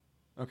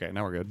Okay,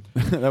 now we're good.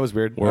 That was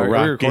weird. We're Are we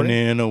rocking recording?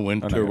 in a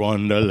winter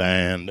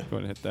wonderland. Go ahead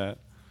and hit that.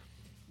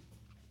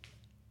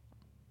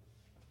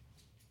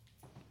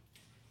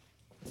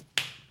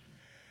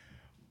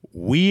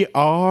 We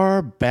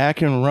are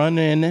back and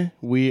running.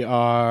 We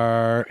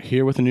are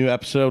here with a new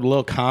episode,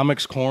 Little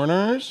Comics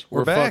Corners.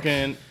 We're back.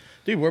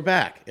 Dude, we're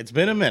back. It's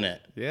been a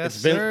minute. Yes,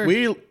 it's been,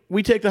 sir.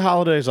 We take the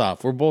holidays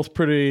off. We're both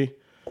pretty,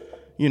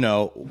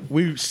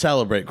 we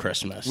celebrate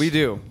Christmas. We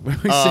do. We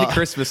say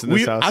Christmas in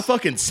this house. I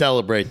fucking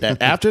celebrate that.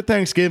 After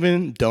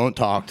Thanksgiving, don't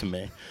talk to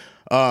me.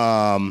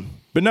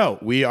 But no,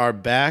 we are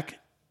back.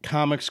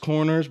 Comics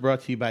Corners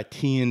brought to you by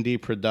T&D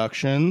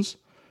Productions.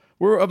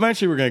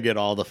 Eventually we're going to get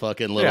all the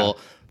fucking little...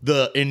 Yeah.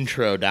 The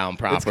intro down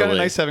properly. It's kind of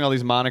nice having all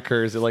these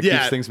monikers. It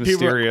keeps things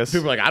mysterious.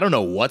 People are like, I don't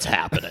know what's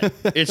happening.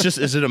 It's just,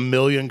 is it a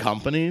million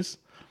companies?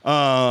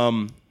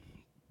 But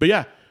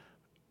yeah,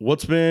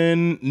 what's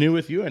been new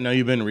with you? I know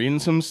you've been reading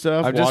some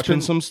stuff, watching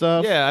some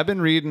stuff. Yeah, I've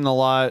been reading a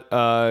lot.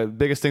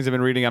 Biggest things I've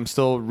been reading. I'm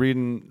still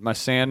reading my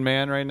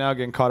Sandman right now,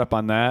 getting caught up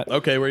on that.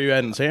 Okay, where you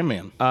at in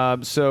Sandman?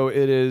 So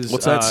it is.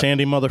 What's that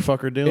Sandy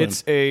motherfucker doing?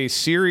 It's a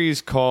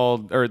series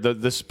called, or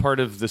this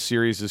part of the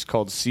series is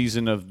called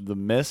Season of the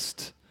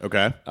Mist.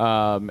 Okay.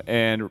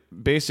 And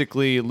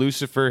basically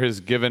Lucifer has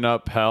given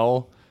up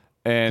hell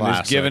and Classic.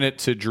 has given it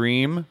to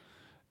Dream.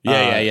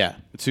 Yeah.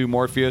 To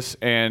Morpheus,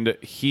 and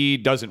he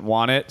doesn't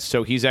want it,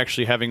 so he's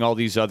actually having all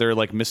these other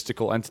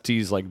mystical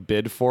entities bid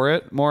bid for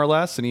it, more or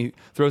less. And he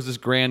throws this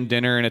grand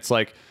dinner, and it's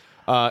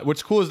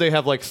what's cool is they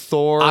have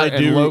Thor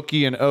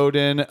Loki and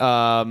Odin,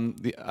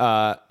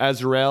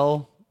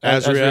 Azrael,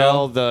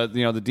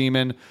 the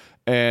demon,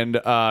 and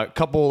a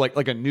couple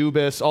like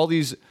Anubis, all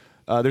these.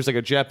 There's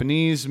a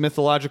Japanese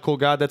mythological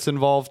god that's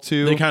involved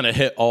too. They kind of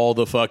hit all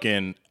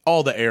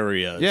the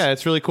areas. Yeah,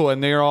 it's really cool,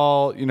 and they're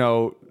all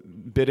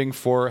bidding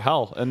for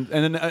hell,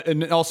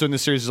 and also in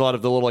this series there's a lot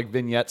of the little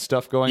vignette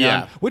stuff going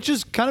on, which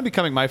is kind of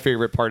becoming my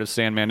favorite part of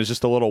Sandman. Is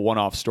just the little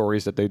one-off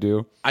stories that they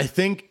do. I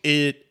think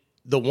the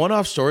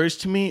one-off stories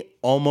to me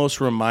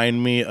almost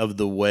remind me of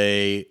the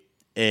way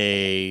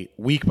a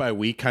week by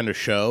week kind of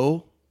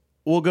show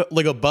will go,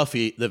 like a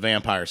Buffy the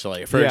Vampire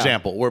Slayer, for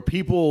example, where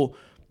people.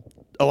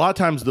 A lot of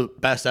times the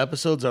best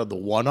episodes are the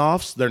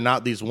one-offs. They're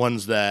not these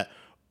ones that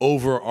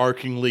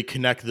overarchingly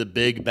connect the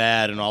big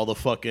bad and all the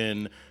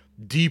fucking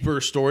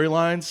deeper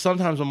storylines.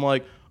 Sometimes I'm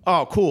like,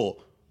 oh,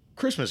 cool,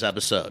 Christmas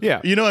episode.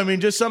 Yeah. You know what I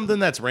mean? Just something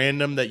that's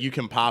random that you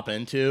can pop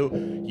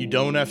into. You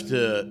don't have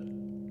to...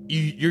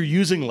 You're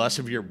using less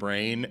of your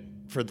brain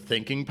for the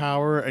thinking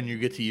power, and you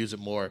get to use it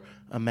more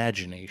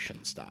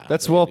imagination style.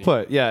 That's well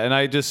put. Yeah,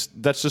 and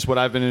that's just what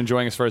I've been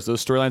enjoying as far as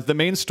those storylines. The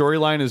main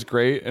storyline is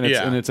great and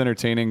it's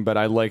entertaining, but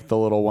I like the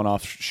little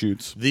one-off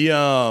shoots.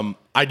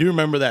 I do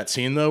remember that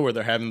scene though where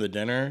they're having the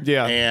dinner.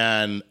 Yeah.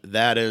 And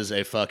that is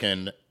a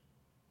fucking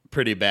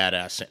pretty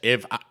badass.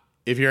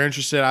 If you're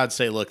interested, I'd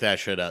say look that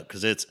shit up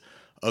because it's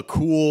a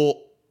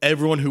cool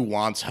everyone who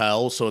wants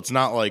hell, so it's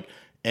not like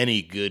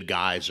any good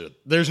guys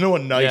there's no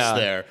one nice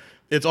there.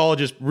 It's all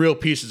just real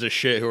pieces of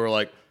shit who are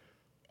like,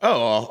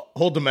 oh, a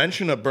whole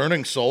dimension of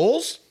burning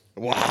souls?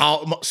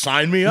 Wow,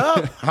 sign me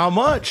up. How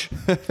much?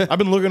 I've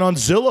been looking on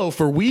Zillow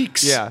for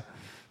weeks. Yeah,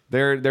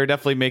 they're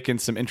definitely making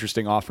some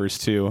interesting offers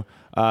too.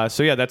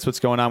 So yeah, that's what's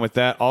going on with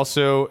that.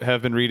 Also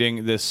have been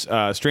reading this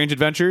Strange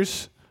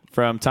Adventures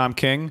from Tom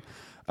King.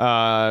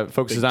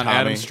 Focuses on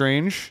Adam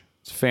Strange.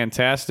 It's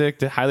fantastic.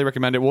 Highly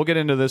recommend it. We'll get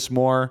into this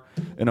more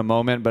in a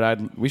moment,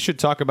 but we should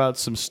talk about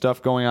some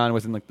stuff going on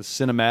within the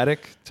cinematic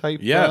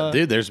type. Yeah,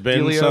 dude. There's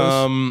been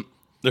Delios.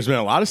 There's been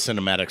a lot of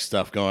cinematic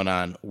stuff going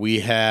on. We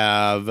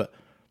have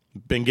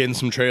been getting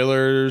some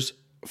trailers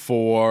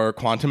for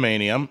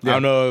Quantumania. I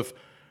don't know if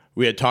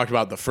we had talked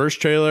about the first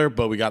trailer,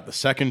 but we got the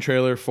second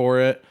trailer for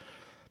it.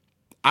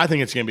 I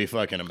think it's going to be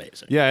fucking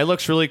amazing. Yeah, it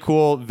looks really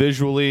cool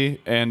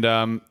visually, and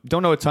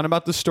don't know a ton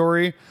about the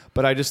story,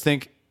 but I just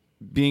think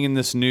being in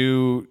this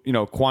new,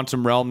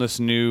 quantum realm, this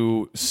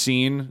new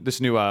scene, this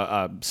new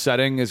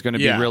setting is going to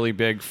be really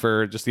big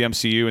for just the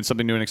MCU and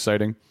something new and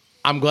exciting.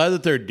 I'm glad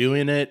that they're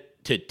doing it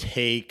to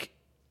take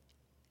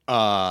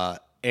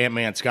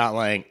Ant-Man Scott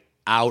Lang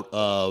out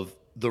of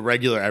the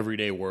regular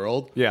everyday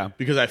world. Yeah.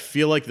 Because I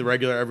feel like the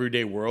regular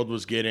everyday world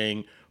was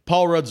getting...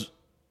 Paul Rudd's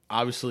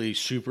obviously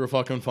super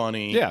fucking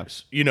funny. Yeah.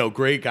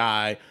 Great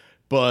guy.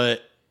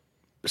 But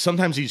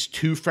sometimes he's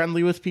too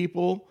friendly with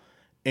people.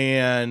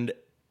 And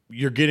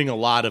you're getting a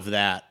lot of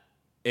that.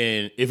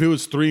 And if it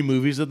was 3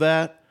 movies of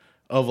that,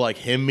 of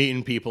him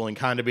meeting people and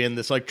kind of being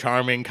this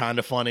charming, kind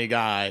of funny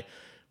guy...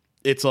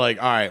 It's all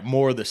right,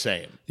 more of the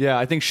same. Yeah,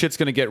 I think shit's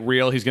going to get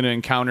real. He's going to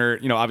encounter,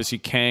 obviously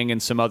Kang and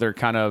some other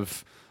kind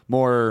of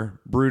more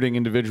brooding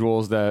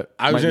individuals that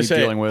I was might be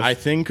dealing with. I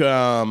think,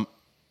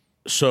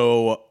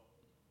 so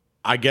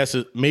I guess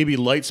it maybe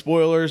light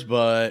spoilers,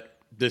 but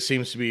this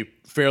seems to be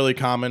fairly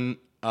common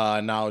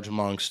knowledge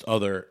amongst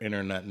other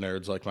internet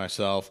nerds like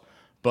myself.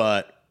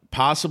 But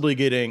possibly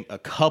getting a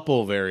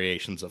couple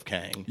variations of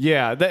Kang.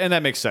 Yeah, and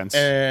that makes sense.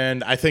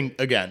 And I think,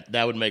 again,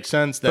 that would make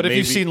sense. That but if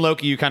you've seen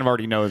Loki, you kind of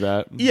already know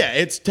that. Yeah,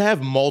 it's to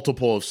have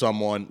multiple of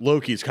someone.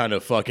 Loki's kind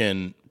of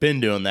fucking been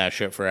doing that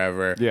shit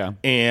forever. Yeah.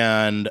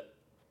 And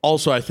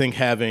also, I think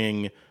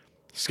having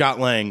Scott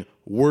Lang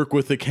work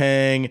with the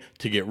Kang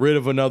to get rid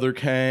of another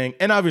Kang,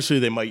 and obviously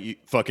they might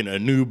fucking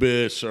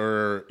Anubis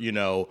or,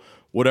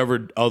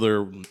 whatever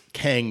other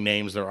Kang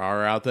names there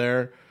are out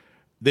there.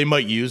 They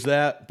might use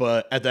that,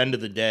 but at the end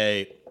of the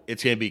day,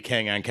 it's going to be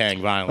Kang on Kang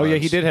violence. Oh, yeah,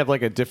 he did have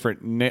like a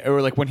different name,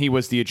 or like when he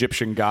was the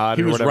Egyptian god.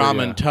 He or was whatever,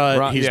 Ramen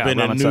Tut. He's been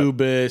Ramen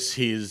Anubis.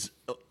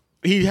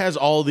 He has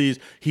all these.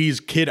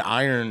 He's Kid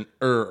Iron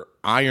or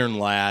Iron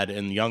Lad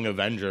in Young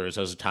Avengers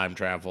as a time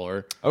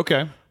traveler.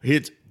 Okay.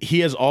 He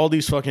has all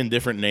these fucking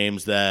different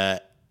names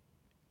that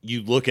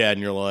you look at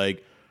and you're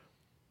like,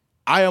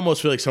 I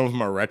almost feel like some of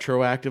them are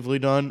retroactively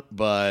done,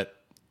 but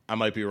I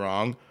might be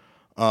wrong.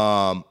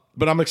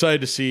 But I'm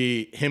excited to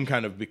see him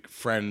kind of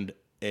befriend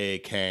a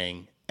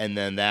Kang, and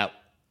then that,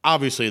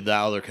 obviously, the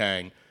other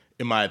Kang,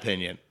 in my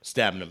opinion,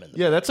 stabbing him in the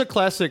Yeah, that's a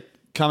classic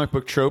comic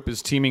book trope,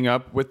 is teaming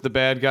up with the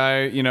bad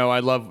guy. I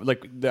love, I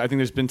think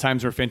there's been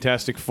times where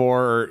Fantastic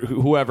Four or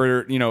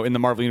whoever, in the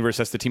Marvel Universe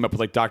has to team up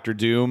with, like, Doctor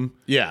Doom.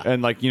 Yeah.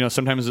 And,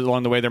 sometimes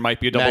along the way there might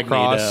be a double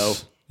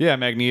cross. Yeah,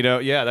 Magneto.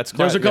 Yeah, that's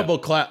There's a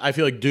couple I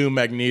feel like Doom,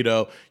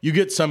 Magneto. You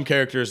get some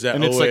characters that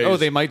and it's like,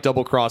 they might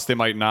double cross, they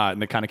might not,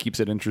 and it kind of keeps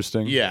it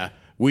interesting. Yeah.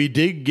 We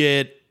did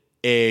get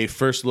a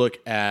first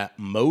look at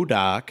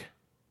MODOK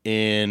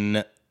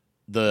in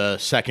the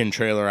second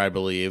trailer, I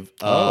believe,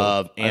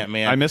 of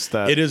Ant-Man. I missed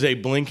that. It is a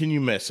blink and you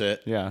miss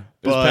it. Yeah.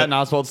 Is Patton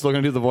Oswalt still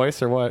going to do the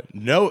voice or what?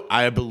 No,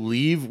 I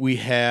believe we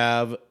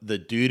have the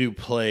dude who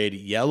played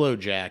Yellow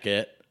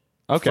Jacket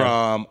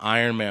from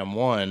Iron Man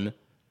 1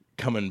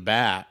 coming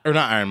back. Or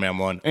not Iron Man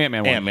 1.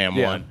 Ant-Man 1. Ant-Man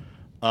 1.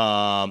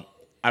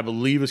 I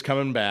believe is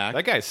coming back.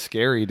 That guy's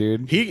scary,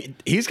 dude.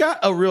 He's got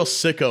a real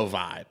sicko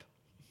vibe.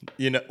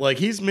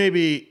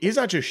 He's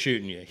not just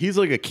shooting you. He's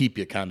like a keep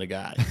you kind of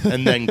guy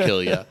and then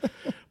kill you.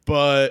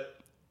 But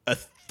a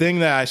thing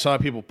that I saw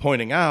people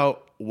pointing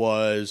out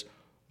was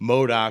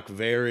MODOK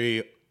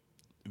very,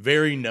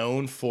 very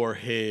known for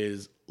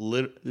his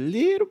little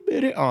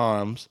bitty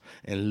arms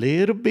and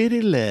little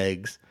bitty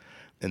legs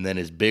and then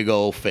his big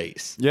old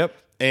face. Yep.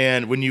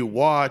 And when you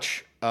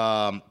watch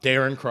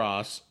Darren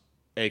Cross,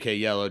 a.k.a.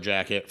 Yellow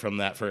Jacket, from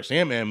that first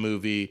Ant-Man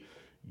movie,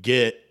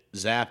 get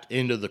zapped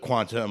into the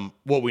quantum,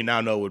 what we now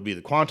know would be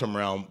the quantum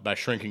realm, by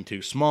shrinking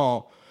too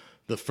small,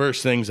 the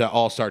first things that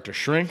all start to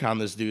shrink on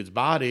this dude's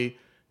body,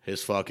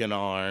 his fucking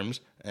arms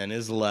and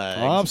his legs.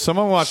 Oh,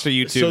 someone watched a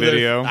YouTube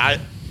video.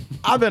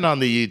 I've been on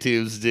the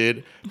YouTubes,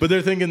 dude. But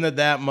they're thinking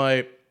that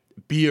might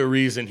be a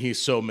reason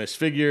he's so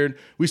misfigured.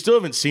 We still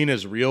haven't seen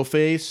his real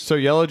face. So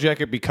Yellow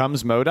Jacket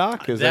becomes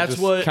MODOK? That's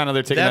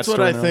what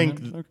I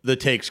think the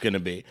take's going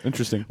to be.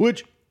 Interesting.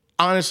 Which,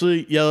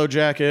 honestly, Yellow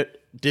Jacket,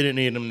 didn't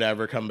need him to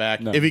ever come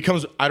back. No. If he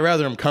comes, I'd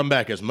rather him come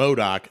back as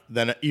MODOK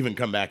than even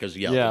come back as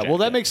Yellow Jacket. Yeah, well,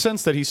 that makes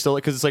sense that he's still,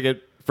 because it's like at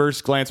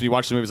first glance when you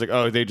watch the movie, it's like,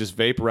 oh, they just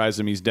vaporized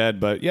him, he's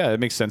dead. But yeah, it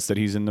makes sense that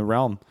he's in the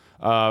realm.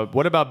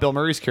 What about Bill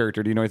Murray's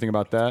character? Do you know anything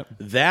about that?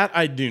 That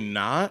I do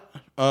not.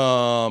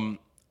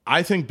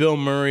 I think Bill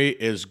Murray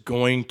is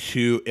going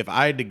to, if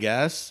I had to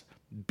guess,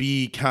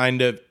 be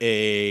kind of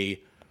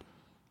a,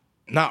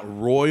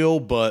 not royal,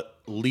 but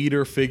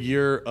leader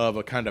figure of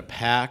a kind of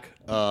pack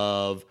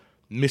of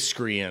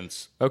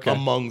miscreants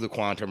among the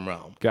quantum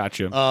realm.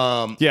 Gotcha.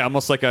 Yeah,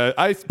 almost like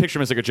I picture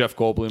him as like a Jeff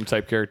Goldblum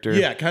type character.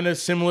 Yeah, kind of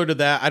similar to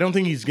that. I don't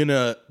think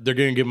they're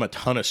gonna give him a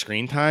ton of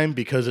screen time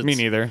because Me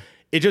neither.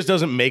 It just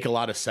doesn't make a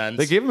lot of sense.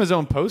 They gave him his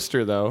own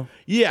poster though.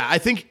 Yeah, I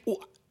think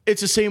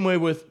it's the same way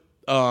with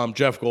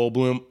Jeff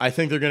Goldblum. I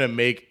think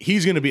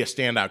he's gonna be a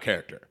standout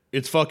character.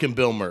 It's fucking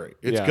Bill Murray.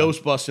 It's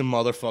Ghostbusting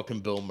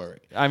motherfucking Bill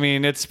Murray. I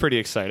mean, it's pretty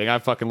exciting. I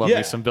fucking love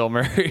me some Bill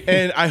Murray.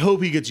 And I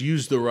hope he gets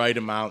used the right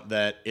amount,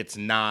 that it's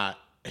not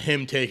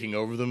him taking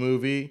over the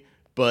movie,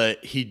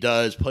 but he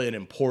does play an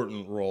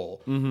important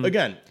role. Mm-hmm.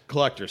 Again,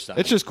 collector style.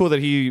 It's just cool that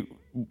he,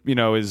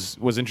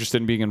 was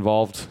interested in being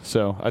involved.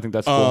 So I think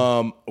that's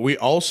cool. We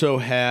also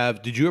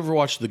have, did you ever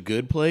watch The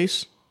Good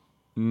Place?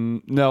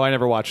 No, I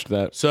never watched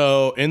that.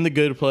 So in The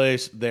Good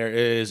Place, there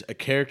is a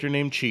character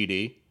named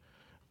Chidi.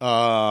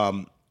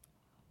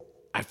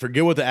 I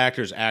forget what the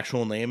actor's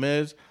actual name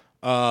is,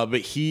 but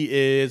he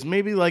is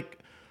maybe like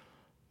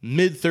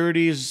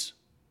mid-30s,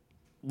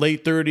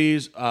 late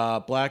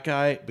 30s, black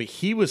guy. But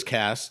he was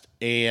cast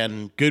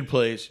in Good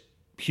Place,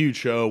 huge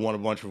show, won a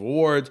bunch of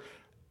awards.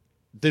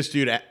 This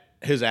dude,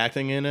 his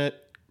acting in it,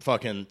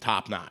 fucking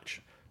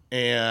top-notch.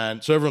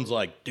 And so everyone's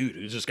like, dude,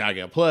 who's this guy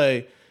going to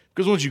play?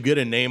 Because once you get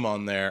a name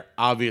on there,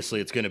 obviously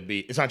it's going to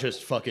be, it's not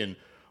just fucking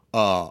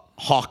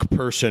Hawk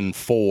Person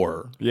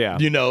 4. Yeah.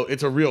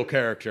 It's a real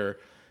character.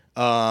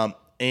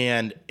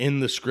 And in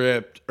the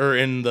script, or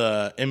in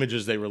the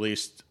images they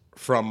released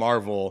from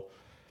Marvel,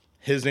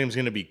 his name's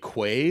going to be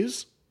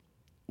Quaz,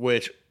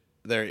 which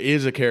there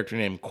is a character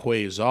named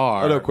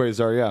Quasar. I know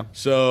Quasar, yeah.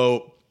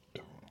 So,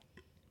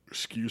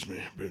 excuse me,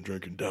 I've been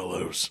drinking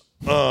Delos.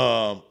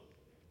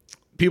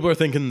 people are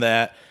thinking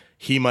that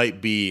he might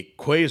be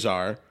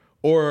Quasar,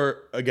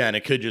 or again,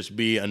 it could just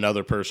be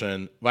another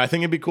person. But I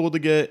think it'd be cool to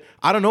get.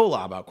 I don't know a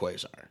lot about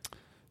Quasar.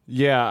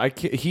 Yeah,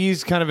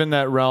 he's kind of in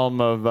that realm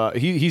of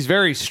he's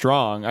very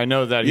strong. I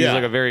know that he's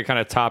like a very kind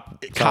of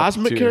top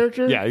cosmic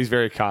character. Yeah, he's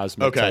very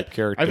cosmic type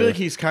character. I feel like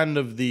he's kind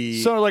of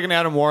the sort of like an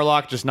Adam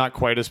Warlock, just not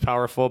quite as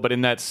powerful, but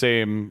in that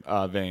same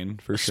vein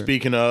for sure.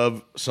 Speaking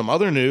of some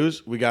other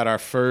news, we got our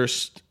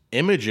first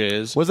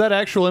images. Was that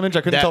actual image?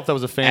 I couldn't tell if that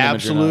was a fan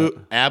image or not.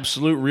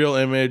 Absolute real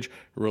image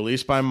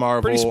released by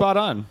Marvel. Pretty spot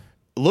on.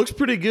 Looks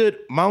pretty good.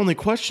 My only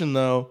question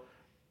though,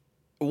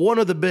 one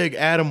of the big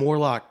Adam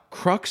Warlock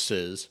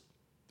cruxes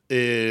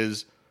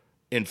is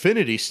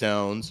Infinity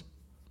Stones,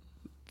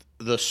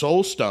 the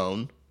Soul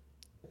Stone.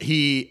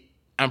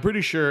 I'm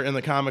pretty sure in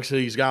the comics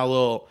he's got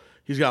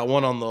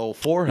one on the old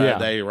forehead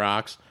that he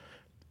rocks,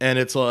 and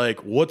it's like,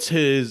 what's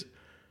he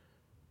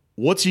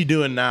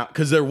doing now?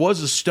 Because there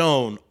was a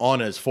stone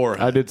on his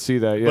forehead. I did see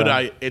that, yeah.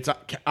 But it's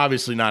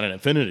obviously not an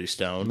Infinity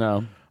Stone.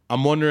 No.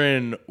 I'm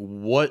wondering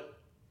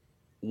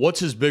what's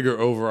his bigger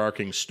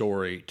overarching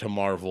story to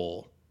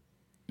Marvel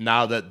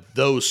now that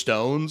those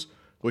stones,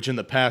 which in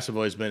the past have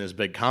always been his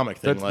big comic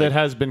thing. That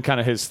has been kind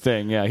of his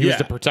thing, yeah. He was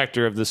the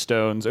protector of the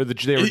stones, or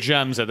they were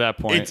gems at that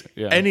point.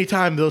 Yeah.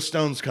 Anytime those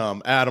stones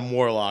come, Adam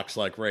Warlock's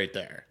like right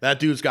there. That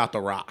dude's got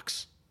the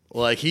rocks.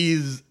 Like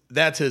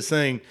that's his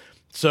thing.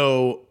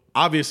 So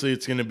obviously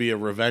it's going to be a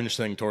revenge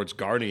thing towards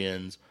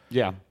Guardians.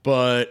 Yeah.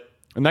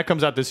 And that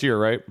comes out this year,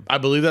 right? I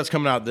believe that's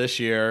coming out this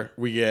year.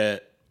 We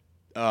get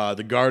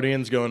the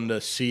Guardians going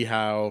to see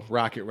how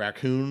Rocket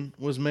Raccoon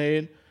was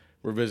made.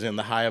 We're visiting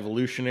the High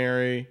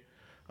Evolutionary.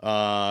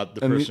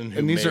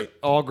 These are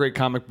all great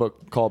comic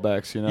book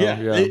callbacks, you know?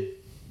 Yeah.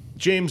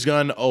 James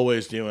Gunn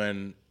always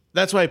doing.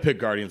 That's why I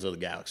picked Guardians of the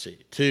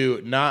Galaxy,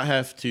 to not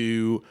have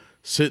to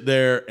sit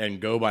there and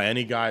go by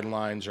any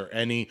guidelines or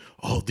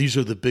these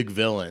are the big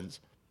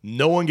villains.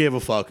 No one gave a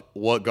fuck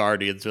what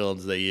Guardians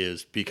villains they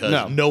used,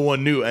 because no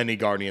one knew any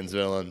Guardians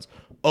villains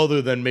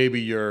other than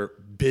maybe your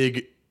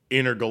big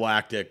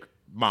intergalactic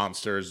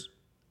monsters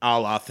a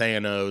la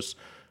Thanos,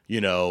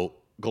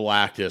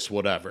 Galactus,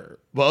 whatever.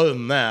 But other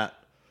than that,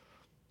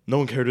 no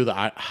one cared who the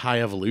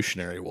High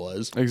Evolutionary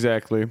was.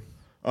 Exactly.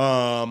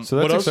 So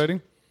that's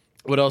exciting.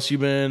 What else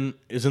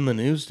is in the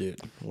news,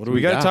 dude? What do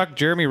we got to talk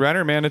Jeremy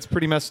Renner, man. It's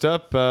pretty messed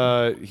up.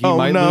 He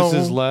might lose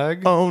his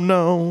leg. Oh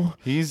no.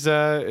 He's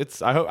I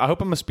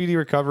hope him a speedy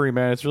recovery,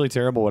 man. It's really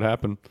terrible what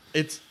happened.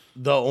 It's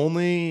the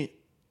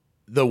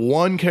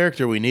one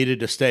character we needed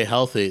to stay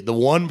healthy. The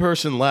one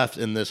person left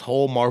in this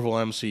whole Marvel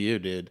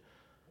MCU, dude.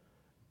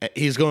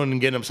 He's going to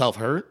get himself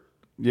hurt.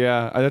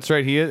 Yeah, that's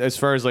right. He is, as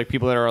far as like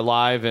people that are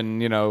alive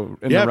and in the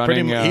running.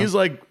 Pretty much. He's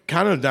like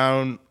kind of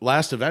down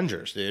last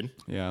Avengers, dude.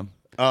 Yeah.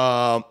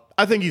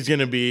 I think he's going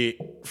to be,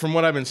 from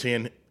what I've been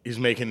seeing, he's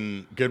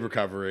making good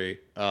recovery.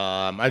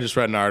 I just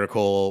read an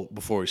article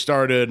before we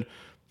started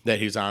that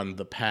he's on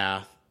the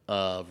path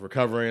of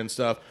recovery and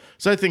stuff.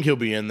 So I think he'll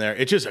be in there.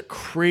 It's just a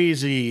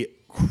crazy,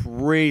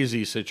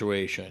 crazy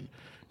situation.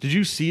 Did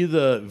you see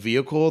the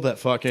vehicle that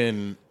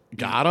fucking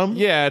got him?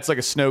 Yeah, it's like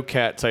a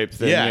snowcat type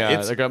thing. Yeah,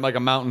 it's like a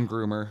mountain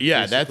groomer.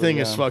 Yeah, that thing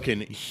is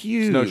fucking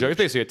huge. It's no joke. It's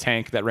basically a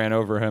tank that ran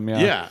over him.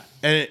 Yeah. Yeah,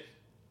 and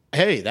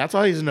hey, that's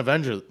why he's an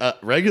Avenger.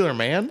 Regular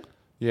man.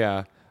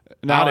 Yeah.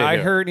 Now, I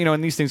heard,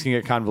 and these things can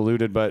get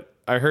convoluted, but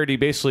I heard he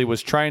basically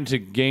was trying to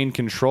gain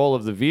control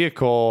of the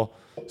vehicle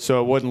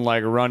so it wouldn't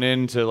like run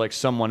into like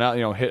someone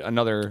else, hit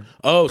another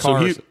car. So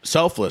he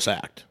selfless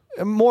act.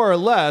 More or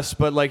less,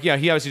 but he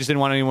obviously just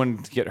didn't want anyone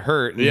to get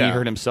hurt, and he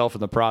hurt himself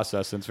in the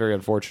process, and it's very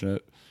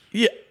unfortunate.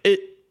 Yeah, it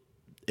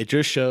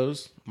just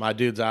shows my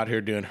dude's out here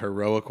doing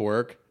heroic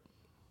work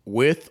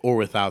with or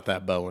without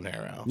that bow and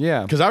arrow.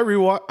 Yeah. Because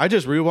I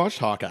just rewatched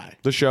Hawkeye.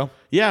 The show?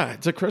 Yeah,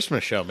 it's a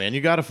Christmas show, man.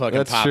 You got to fucking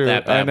That's pop true.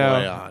 that bad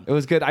boy on. It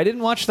was good. I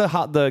didn't watch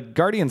the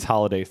Guardians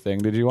holiday thing.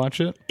 Did you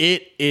watch it?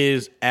 It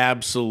is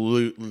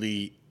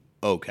absolutely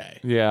okay.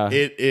 Yeah.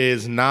 It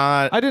is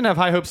not. I didn't have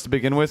high hopes to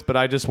begin with, but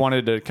I just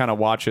wanted to kind of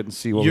watch it and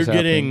see what was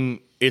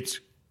happening.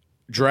 It's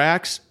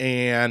Drax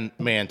and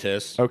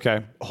Mantis.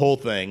 Okay. Whole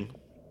thing.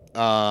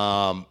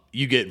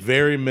 You get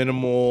very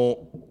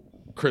minimal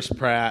Chris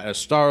Pratt as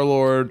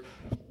Star-Lord.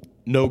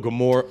 No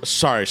Gamora.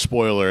 Sorry,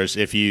 spoilers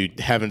if you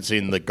haven't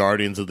seen the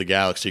Guardians of the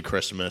Galaxy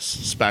Christmas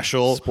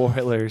special.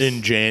 Spoilers.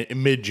 In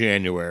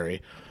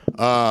mid-January.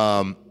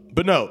 But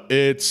no,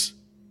 it's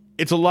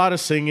a lot of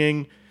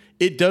singing.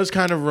 It does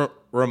kind of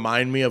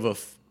remind me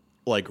of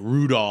like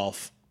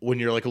Rudolph when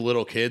you're like a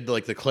little kid,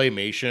 like the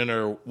claymation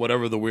or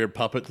whatever the weird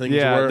puppet things were.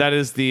 Yeah, that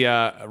is the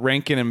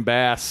Rankin and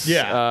Bass.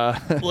 Yeah.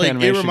 Like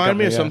it reminded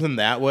me of something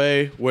that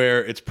way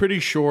where it's pretty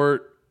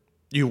short.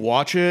 You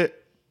watch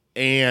it,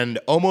 and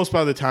almost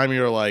by the time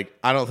you're like,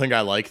 I don't think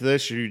I like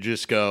this, you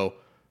just go,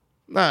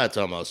 nah, it's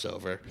almost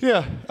over.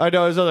 Yeah, I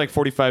know. It was like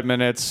 45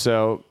 minutes,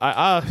 so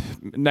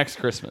next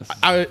Christmas.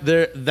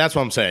 That's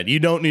what I'm saying. You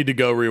don't need to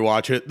go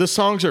rewatch it. The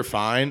songs are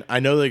fine. I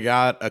know they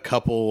got a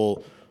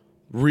couple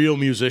real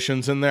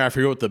musicians in there. I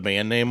forget what the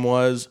band name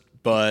was,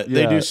 but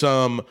they do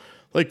some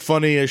like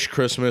funny-ish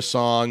Christmas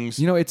songs.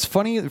 You know, it's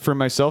funny for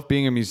myself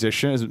being a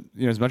musician.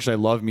 As much as I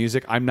love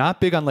music, I'm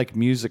not big on like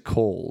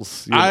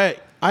musicals. You know?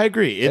 I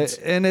agree.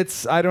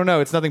 It's I don't know.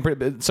 It's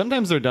nothing.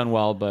 Sometimes they're done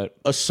well, but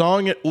A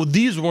song. Well,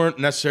 these weren't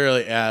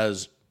necessarily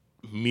as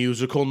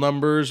musical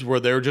numbers, where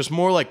they were just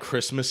more like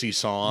Christmassy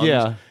songs.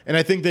 Yeah. And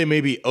I think they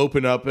maybe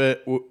open up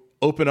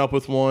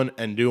with one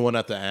and do one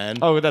at the end.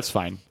 oh, that's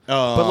fine.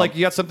 But like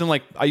you got something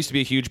like I used to be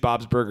a huge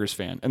Bob's Burgers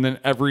fan, and then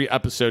every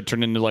episode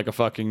turned into like a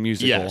fucking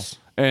musical. Yes.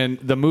 And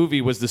the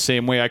movie was the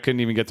same way. I couldn't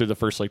even get through the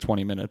first like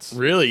 20 minutes.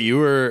 Really, you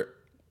were.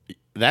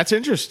 That's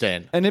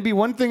interesting. And it'd be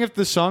one thing if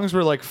the songs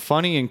were like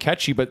funny and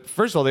catchy, but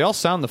first of all, they all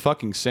sound the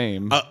fucking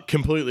same.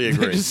 Completely They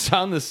agree. just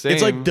sound the same.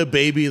 It's like the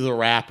Baby the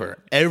Rapper.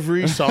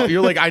 Every song,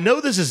 you're like, I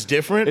know this is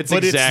different,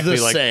 but exactly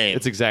it's the like, same.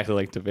 It's exactly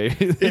like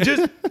Debate.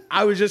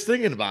 I was just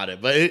thinking about it,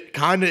 but it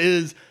kind of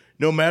is.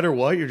 No matter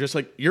what, you're just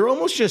like you're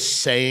almost just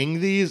saying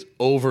these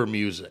over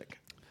music.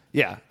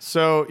 Yeah.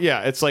 So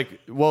yeah, it's like,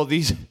 well,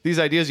 these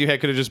ideas you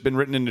had could have just been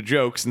written into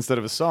jokes instead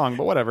of a song,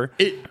 but whatever.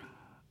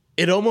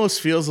 It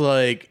almost feels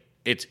like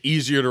it's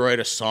easier to write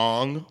a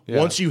song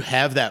once you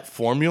have that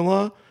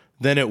formula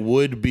than it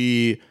would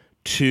be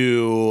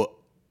to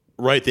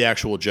write the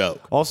actual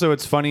joke. Also,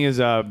 it's funny is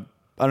I don't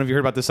know if you heard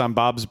about this on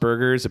Bob's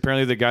Burgers.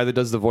 Apparently, the guy that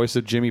does the voice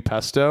of Jimmy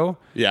Pesto,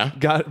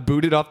 got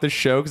booted off the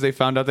show because they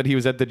found out that he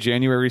was at the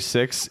January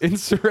 6th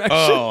insurrection.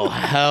 Oh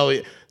hell,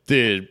 yeah.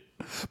 Dude!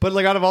 But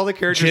like out of all the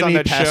characters Jimmy on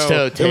that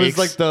Pesto show, it was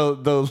like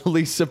the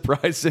least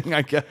surprising,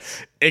 I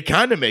guess. It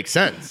kind of makes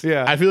sense.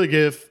 Yeah. I feel like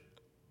if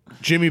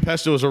Jimmy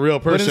Pesto was a real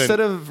person, But instead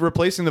of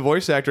replacing the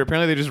voice actor,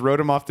 apparently they just wrote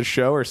him off the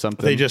show or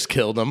something. they just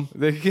killed him.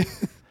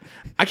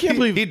 I can't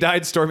believe he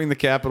died storming the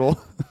Capitol.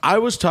 I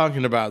was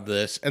talking about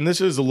this, and this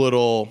is a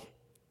little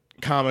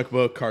comic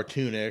book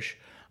cartoonish.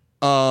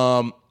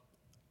 I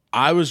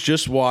was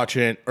just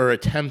watching or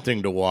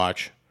attempting to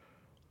watch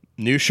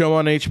new show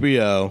on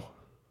HBO,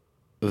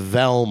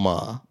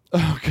 Velma.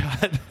 Oh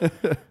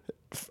God.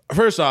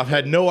 First off,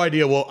 had no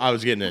idea what I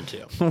was getting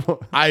into.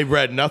 I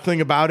read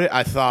nothing about it.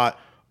 I thought,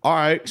 all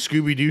right,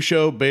 Scooby-Doo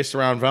show based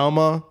around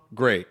Velma,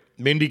 great.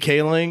 Mindy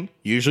Kaling,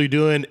 usually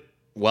doing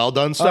well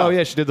done stuff. Oh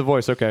yeah, she did the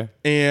voice. Okay.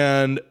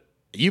 And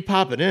you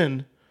pop it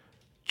in,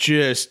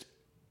 just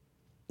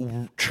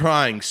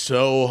trying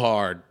so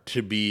hard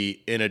to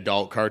be an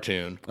adult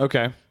cartoon.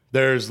 Okay.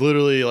 There's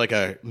literally like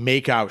a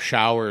make-out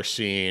shower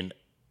scene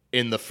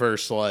in the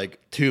first like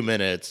 2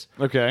 minutes.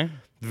 Okay.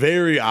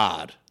 Very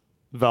odd.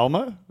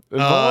 Velma?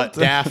 Involved?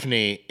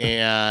 Daphne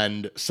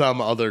and some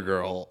other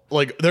girl.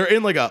 Like they're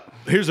in like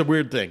here's a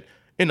weird thing.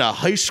 In a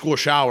high school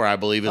shower, I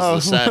believe is the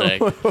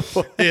setting.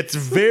 It's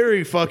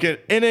very fucking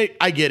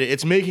I get it.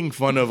 It's making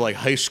fun of like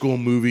high school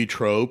movie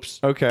tropes.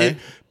 Okay.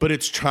 But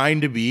it's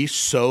trying to be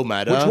so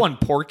meta. Which one?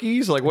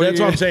 Porky's? Like what? That's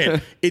what I'm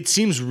saying. It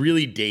seems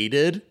really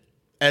dated,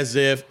 as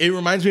if it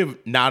reminds me of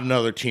not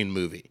another teen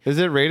movie. Is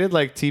it rated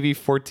like TV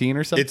 14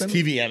 or something? It's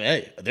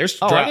TVMA. They're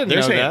I didn't they're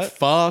know saying that.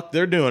 fuck.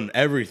 They're doing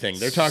everything.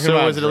 They're talking So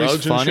about is it at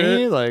least drugs and funny?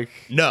 shit. Like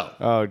No.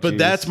 Oh, but geez.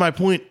 that's my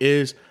point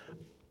is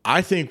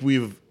I think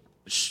we've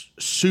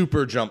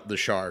super jumped the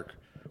shark.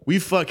 We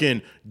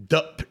fucking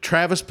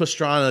Travis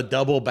Pastrana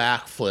double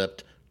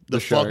backflipped the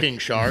shark. fucking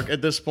shark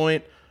at this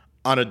point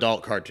on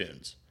adult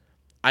cartoons.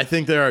 I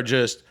think there are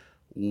just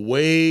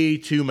way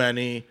too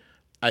many.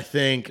 I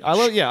think I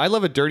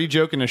love a dirty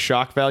joke and a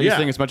shock value Yeah.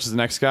 thing as much as the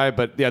next guy,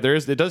 but yeah,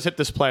 it does hit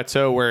this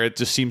plateau where it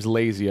just seems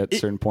lazy at a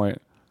certain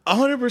point.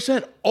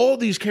 100%. All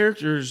these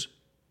characters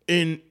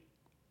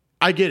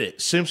I get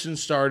it.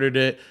 Simpsons started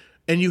it,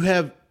 and you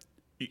have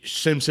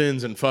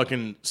Simpsons and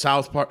fucking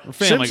South Park.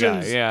 Family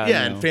Simpsons, Guy, yeah, I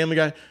Yeah, know. and Family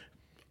Guy.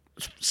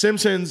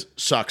 Simpsons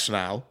sucks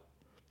now.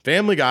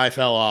 Family Guy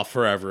fell off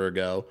forever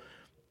ago.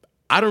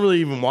 I don't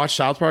really even watch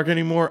South Park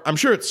anymore. I'm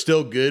sure it's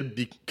still good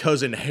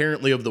because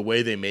inherently of the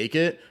way they make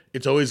it,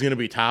 it's always going to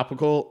be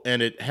topical,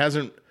 and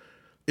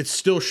it's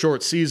still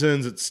short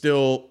seasons. It's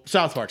still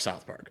South Park.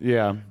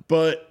 Yeah.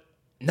 But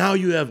now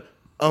you have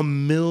a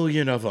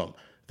million of them.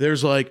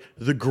 There's like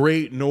The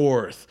Great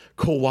North,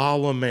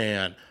 Koala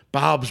Man,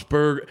 Bob's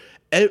Burger,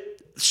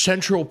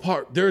 Central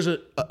Park. There's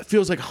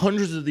feels like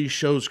hundreds of these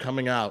shows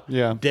coming out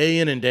day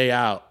in and day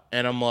out.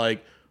 And I'm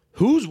like,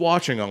 who's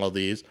watching all of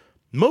these?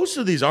 Most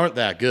of these aren't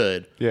that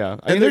good. Yeah.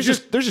 And there's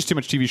just too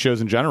much TV shows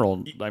in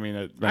general. I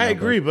mean, I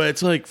agree, but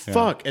it's like,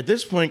 fuck, at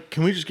this point,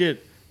 can I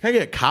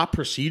get a cop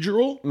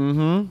procedural?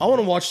 Mm-hmm. I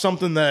want to watch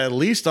something that at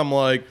least I'm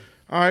like,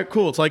 all right,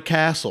 cool. It's like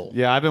Castle.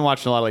 Yeah, I've been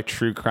watching a lot of like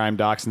true crime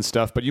docs and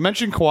stuff. But you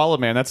mentioned Koala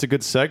Man. That's a good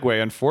segue.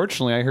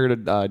 Unfortunately, I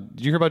heard. Did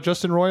you hear about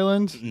Justin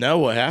Roiland? No,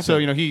 what happened? So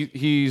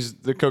he's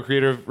the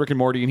co-creator of Rick and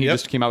Morty, and he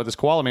just came out with this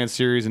Koala Man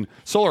series. And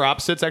Solar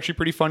Opposites actually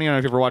pretty funny. I don't know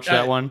if you've ever watched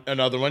that one.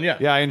 Another one, yeah.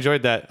 Yeah, I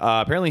enjoyed that.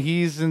 Apparently,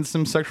 he's in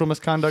some sexual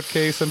misconduct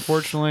case.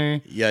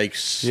 Unfortunately,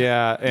 Yikes.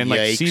 yeah, and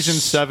like Yikes. season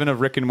 7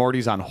 of Rick and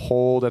Morty's on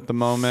hold at the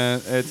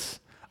moment.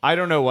 I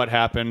don't know what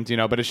happened,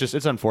 but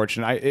it's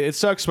unfortunate. It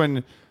sucks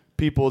when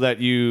people that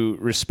you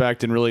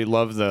respect and really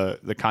love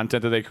the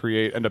content that they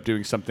create end up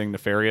doing something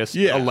nefarious,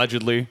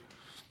 allegedly.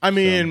 I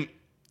mean,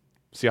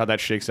 See how that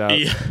shakes out.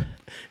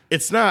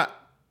 it's not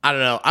I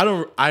don't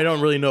know. I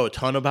don't really know a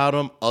ton about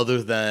him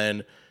other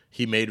than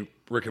he made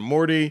Rick and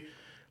Morty.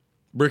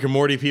 Rick and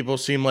Morty people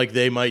seem like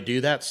they might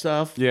do that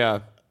stuff. Yeah.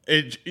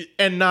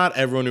 And not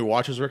everyone who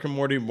watches Rick and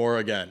Morty. More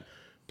again,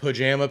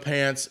 pajama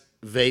pants,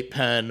 vape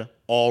pen,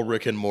 all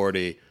Rick and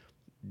Morty.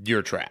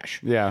 You're trash.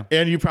 Yeah.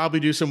 And you probably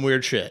do some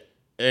weird shit.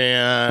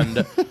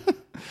 And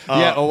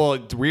yeah. Oh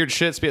well, weird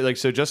shit. Like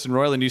so, Justin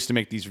Roiland used to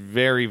make these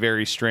very,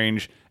 very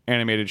strange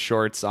animated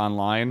shorts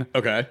online.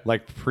 Okay.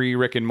 Like pre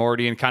Rick and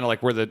Morty, and kind of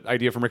like where the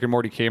idea from Rick and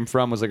Morty came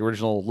from was like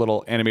original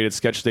little animated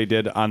sketch they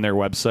did on their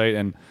website,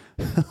 and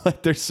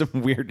like there's some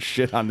weird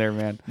shit on there,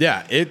 man.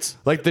 Yeah, it's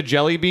like the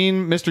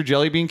Mr.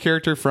 Jellybean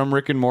character from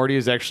Rick and Morty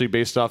is actually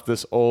based off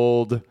this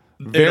old,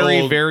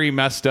 very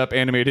messed up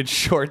animated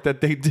short that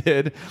they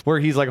did where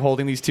he's like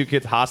holding these two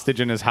kids hostage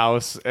in his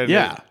house.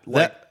 And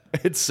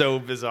it's so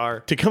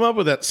bizarre. To come up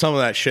with some of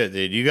that shit,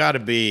 dude, you got to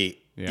be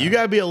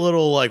a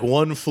little like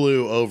one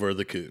flew over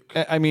the coop.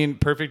 I mean,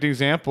 perfect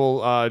example,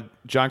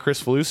 John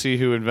Chris Falusi,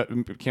 who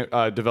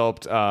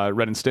developed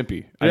Ren and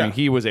Stimpy. I mean,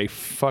 he was a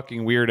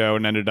fucking weirdo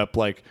and ended up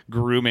like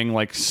grooming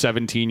like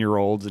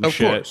 17-year-olds and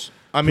shit. Of course.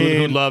 I mean,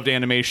 who loved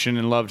animation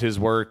and loved his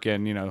work,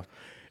 and you know,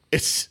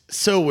 it's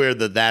so weird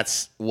that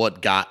that's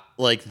what got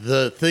like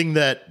the thing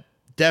that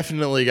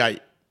definitely got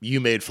you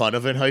made fun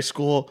of in high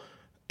school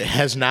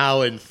has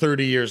now, in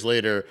 30 years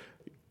later,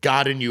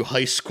 gotten you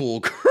high school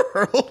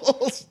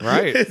girls.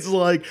 Right. It's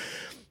like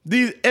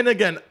these, and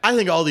again, I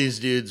think all these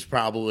dudes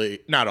probably,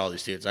 not all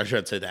these dudes, I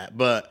shouldn't say that,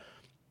 but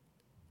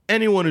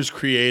anyone who's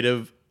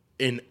creative,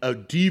 in a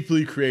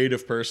deeply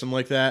creative person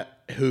like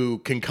that, who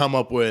can come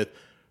up with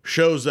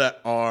shows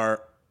that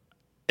are,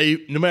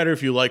 no matter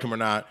if you like them or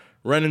not,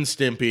 Ren and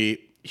Stimpy,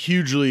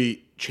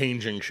 hugely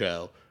changing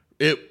show.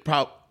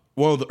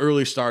 One of the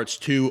early starts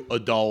to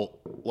adult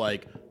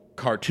like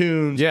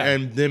cartoons,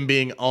 and them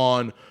being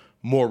on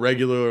more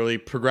regularly,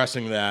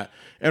 progressing that.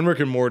 And Rick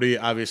and Morty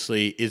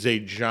obviously is a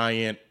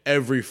giant,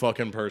 every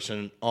fucking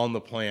person on the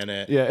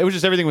planet. Yeah, it was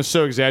just everything was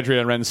so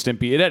exaggerated on Ren and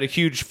Stimpy. It had a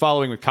huge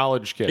following with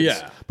college kids.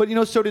 Yeah. But you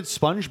know, so did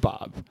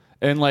SpongeBob.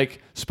 And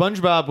like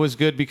SpongeBob was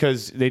good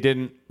because they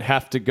didn't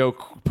have to go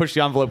push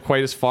the envelope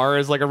quite as far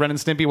as like a Ren and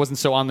Stimpy. It wasn't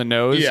so on the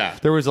nose. Yeah.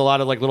 There was a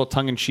lot of like little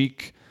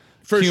tongue-in-cheek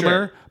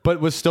humor, but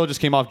was still just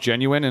came off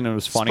genuine and it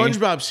was funny.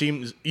 SpongeBob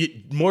seems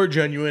more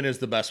genuine is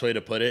the best way to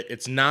put it.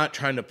 It's not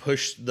trying to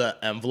push the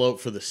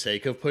envelope for the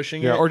sake of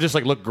pushing it. Or just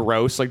like look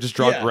gross, like just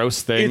draw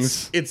gross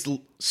things. It's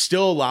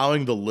still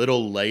allowing the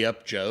little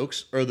layup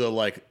jokes or the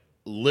like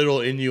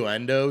little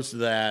innuendos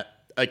that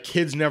a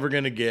kid's never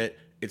going to get.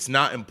 It's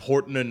not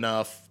important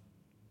enough.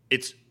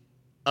 It's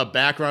a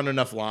background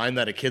enough line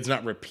that a kid's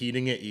not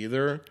repeating it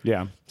either.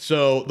 Yeah.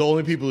 So the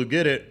only people who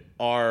get it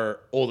are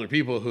older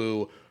people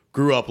who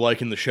grew up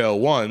liking the show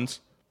once,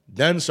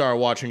 then started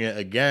watching it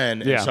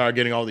again and started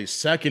getting all these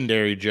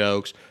secondary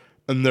jokes,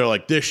 and they're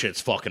like, this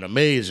shit's fucking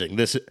amazing.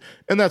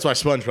 And that's why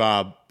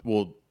SpongeBob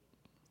will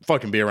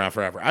fucking be around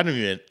forever. I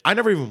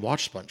never even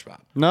watched SpongeBob.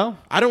 No?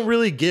 I don't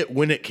really get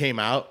when it came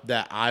out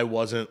that I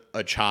wasn't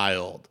a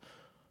child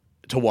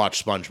to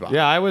watch SpongeBob.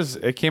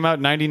 Yeah, it came out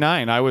in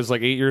 99. I was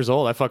like 8 years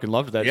old. I fucking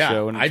loved that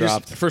show when it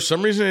dropped. For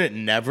some reason, it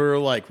never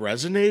like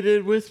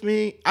resonated with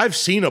me. I've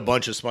seen a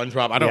bunch of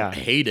SpongeBob. I don't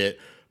hate it,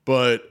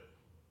 but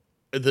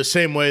the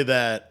same way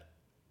that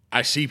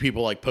I see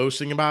people like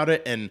posting about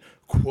it and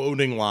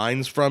quoting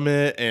lines from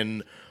it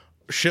and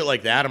shit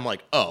like that, I'm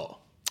like, oh,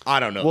 I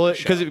don't know. Well,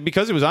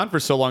 because it was on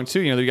for so long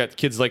too. You know, you got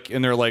kids like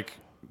in their like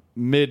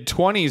mid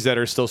 20s that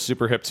are still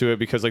super hip to it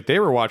because like they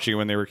were watching it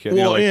when they were kids.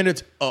 Well, you know, and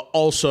it's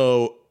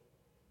also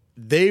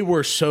they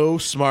were so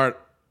smart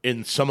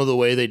in some of the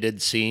way they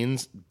did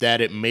scenes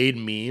that it made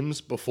memes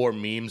before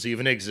memes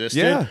even existed.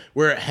 Yeah.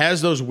 Where it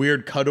has those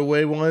weird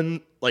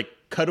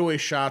cutaway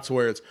shots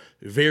where it's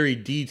very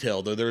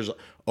detailed, or there's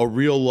a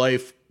real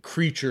life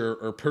creature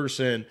or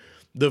person.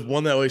 The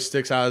one that always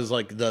sticks out is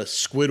like the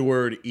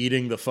Squidward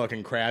eating the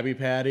fucking Krabby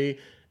Patty,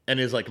 and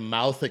his like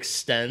mouth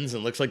extends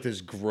and looks like this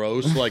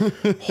gross like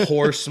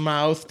horse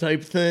mouth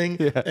type thing,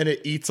 and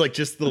it eats like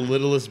just the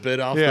littlest bit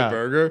off the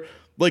burger.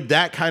 Like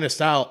that kind of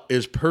style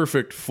is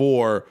perfect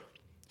for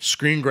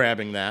screen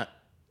grabbing that,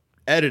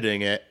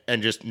 editing it,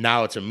 and just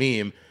now it's a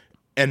meme.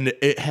 And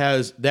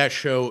that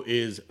show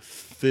is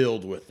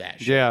filled with that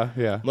shit.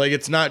 Yeah. Like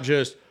it's not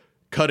just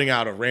cutting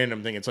out a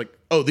random thing. It's like,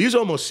 oh, these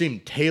almost seem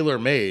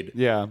tailor-made.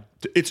 Yeah.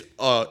 It's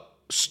a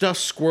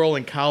stuffed squirrel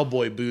in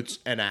cowboy boots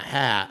and a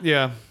hat.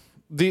 Yeah.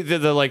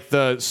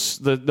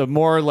 The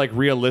more like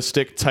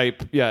realistic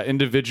type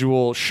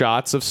individual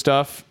shots of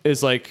stuff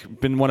is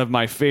like been one of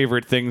my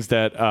favorite things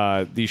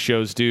that these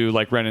shows do,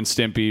 like Ren and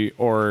Stimpy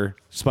or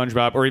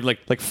SpongeBob or even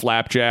like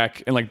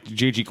Flapjack and like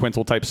J.G.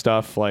 Quintel type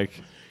stuff. Like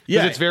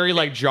Yeah. it's very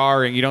like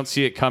jarring. You don't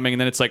see it coming, and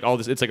then it's like all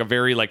this. It's like a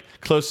very like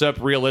close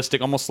up,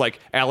 realistic, almost like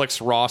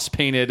Alex Ross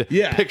painted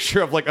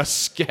picture of like a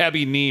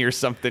scabby knee or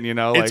something. You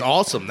know, it's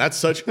awesome. That's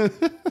such.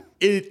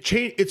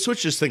 It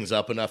switches things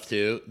up enough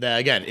too that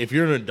again, if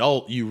you're an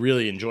adult, you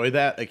really enjoy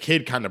that. A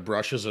kid kind of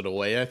brushes it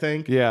away, I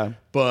think. Yeah,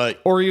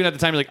 but or even at the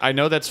time, you're like, I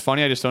know that's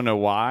funny, I just don't know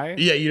why.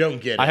 Yeah, you don't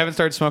get it. I haven't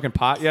started smoking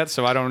pot yet,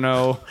 so I don't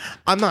know.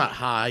 I'm not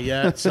high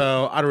yet,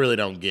 so I really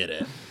don't get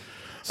it.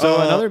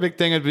 So another big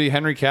thing would be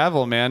Henry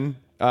Cavill, man.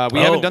 We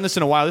haven't done this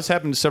in a while. This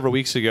happened several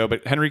weeks ago,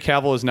 but Henry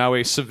Cavill is now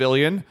a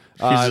civilian.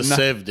 He's a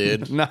civ,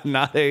 dude.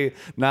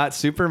 Not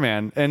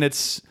Superman, and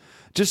it's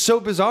just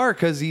so bizarre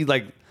because he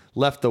like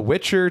left The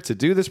Witcher to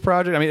do this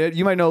project. I mean,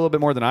 you might know a little bit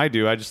more than I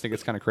do. I just think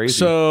it's kind of crazy.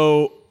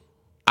 So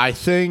I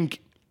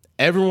think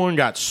everyone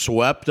got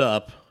swept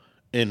up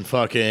in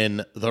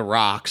fucking The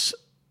Rock's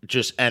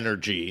just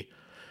energy,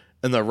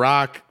 and The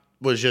Rock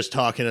was just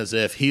talking as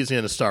if he's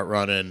going to start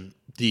running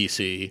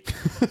DC.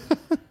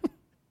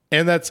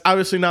 And that's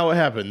obviously not what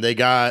happened. They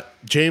got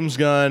James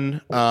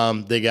Gunn.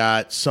 They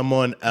got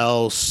someone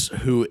else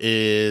who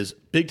is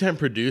big time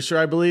producer,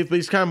 I believe, but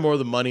he's kind of more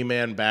the money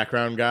man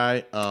background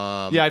guy.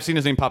 Yeah, I've seen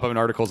his name pop up in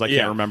articles. I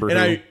can't remember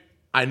and who.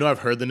 I know I've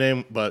heard the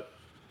name, but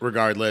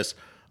regardless,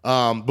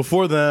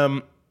 before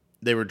them,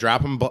 they were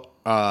dropping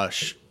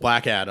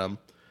Black Adam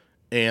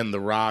and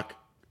The Rock.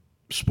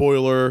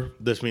 Spoiler: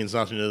 this means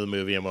nothing to the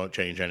movie and won't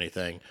change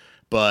anything.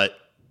 But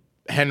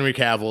Henry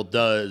Cavill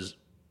does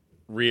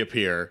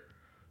reappear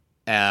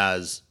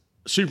as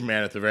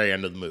Superman at the very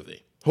end of the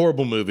movie.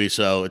 Horrible movie,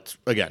 so it's,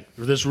 again,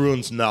 this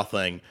ruins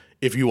nothing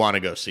if you want to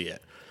go see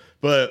it.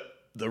 But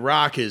The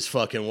Rock is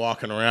fucking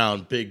walking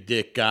around, big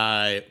dick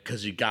guy,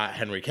 because he got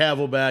Henry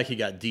Cavill back. He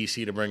got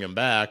DC to bring him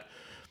back.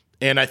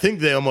 And I think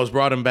they almost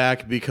brought him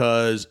back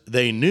because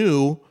they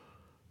knew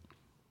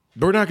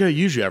we're not going to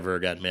use you ever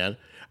again, man.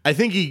 I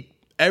think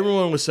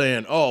everyone was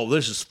saying, oh,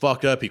 this is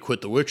fucked up. He quit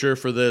The Witcher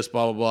for this,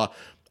 blah, blah, blah.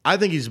 I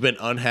think he's been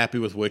unhappy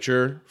with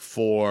Witcher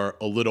for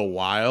a little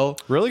while.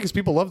 Really? Because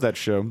people love that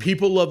show.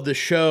 People love the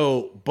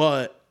show,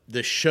 but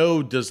the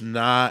show does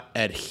not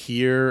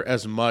adhere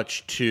as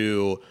much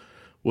to,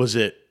 was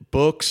it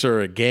books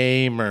or a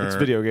game? Or it's a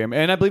video game.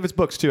 And I believe it's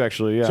books too,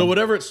 actually. Yeah. So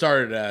whatever it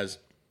started as,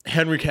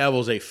 Henry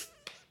Cavill's a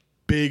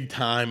big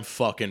time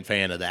fucking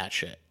fan of that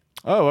shit.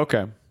 Oh,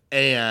 okay.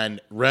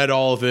 And read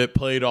all of it,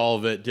 played all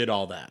of it, did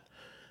all that.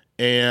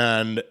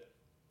 And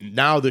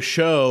now the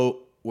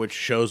show, which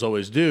shows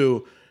always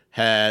do,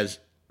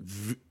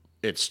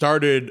 it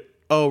started,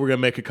 we're going to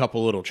make a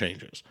couple little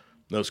changes.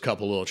 Those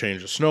couple little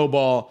changes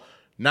snowball.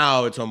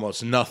 Now it's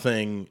almost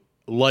nothing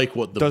like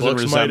what the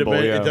books might have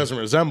been. Yeah. It doesn't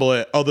resemble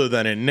it other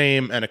than in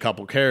name and a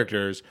couple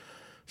characters.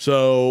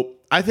 So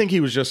I think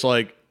he was just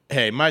like,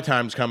 hey, my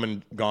time's come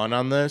and gone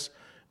on this.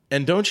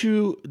 And don't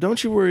you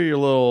worry your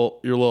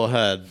little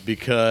head,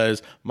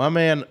 because my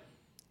man,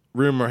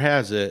 rumor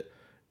has it,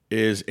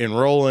 is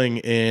enrolling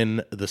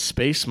in the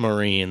Space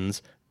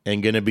Marines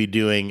and going to be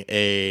doing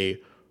a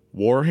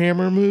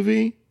Warhammer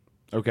movie.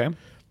 Okay.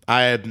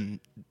 I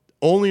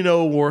only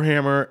know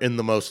Warhammer in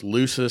the most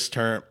loosest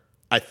term.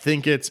 I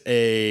think it's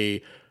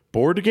a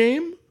board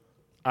game.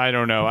 I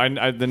don't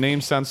know. The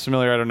name sounds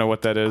familiar. I don't know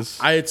what that is.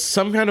 It's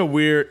some kind of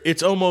weird.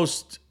 It's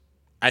almost.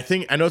 I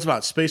know it's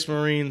about Space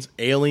Marines,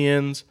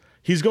 aliens.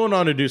 He's going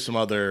on to do some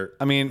other.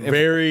 I mean,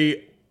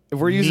 if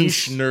we're using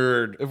niche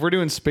nerd, if we're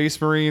doing Space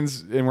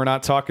Marines and we're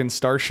not talking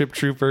Starship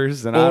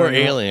Troopers, then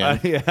Alien,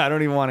 I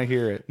don't even want to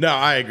hear it. No,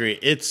 I agree.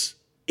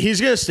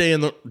 He's gonna stay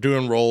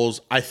doing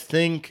roles. I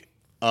think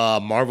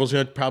Marvel's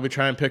gonna probably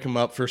try and pick him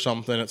up for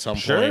something at some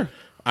point.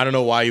 I don't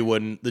know why you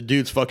wouldn't. The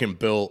dude's fucking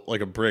built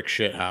like a brick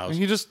shit house.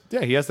 He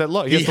has that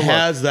look. He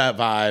has that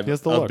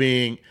vibe of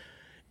being.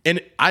 And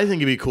I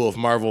think it'd be cool if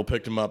Marvel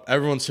picked him up.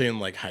 Everyone's saying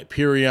like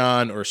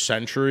Hyperion or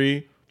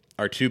Sentry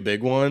are two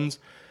big ones.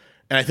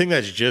 And I think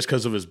that's just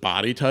because of his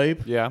body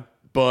type. Yeah.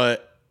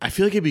 But I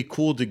feel like it'd be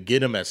cool to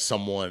get him as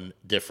someone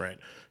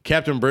different.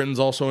 Captain Britain's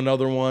also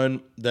another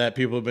one that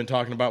people have been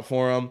talking about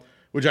for him,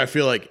 which I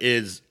feel like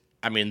is,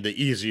 the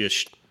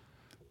easiest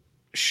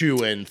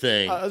shoe-in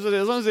thing. As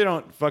long as they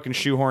don't fucking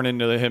shoehorn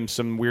into him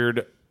some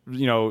weird,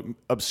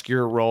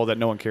 obscure role that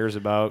no one cares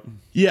about.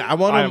 Yeah,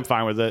 I'm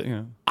fine with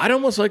it. I'd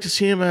almost like to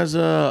see him as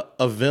a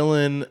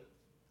villain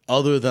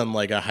other than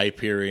like a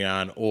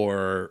Hyperion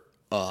or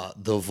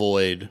the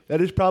Void.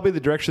 That is probably the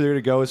direction they're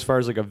to go as far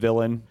as like a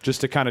villain,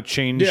 just to kind of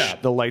change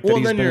the light that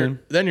he's been in.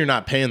 Then you're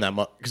not paying that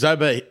much, because I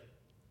bet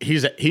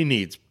he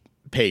needs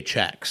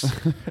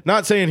paychecks.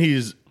 Not saying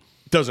he's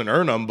doesn't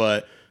earn them,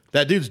 but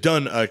that dude's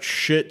done a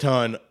shit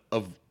ton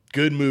of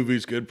good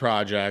movies, good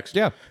projects.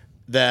 Yeah,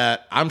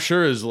 that I'm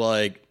sure is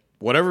like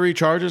whatever he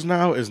charges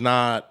now is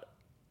not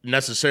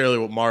necessarily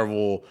what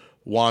Marvel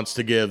wants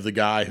to give the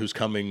guy who's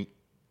coming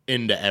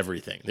into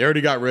everything. They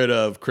already got rid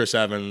of Chris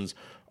Evans,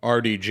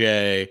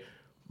 RDJ.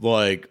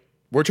 Like,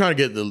 we're trying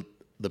to get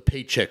the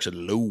paychecks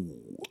low.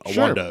 I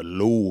want a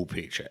low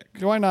paycheck.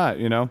 Why not?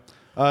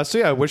 So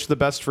yeah, wish the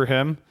best for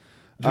him.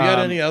 Do you got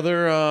any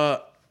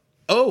other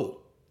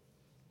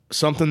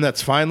something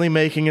that's finally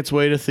making its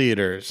way to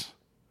theaters?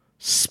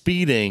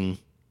 Speeding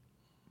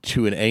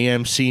to an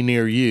AMC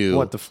near you.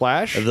 What, The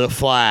Flash? The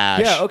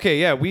Flash. Yeah, okay,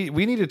 yeah. We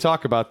need to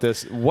talk about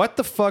this. What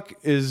the fuck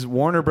is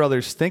Warner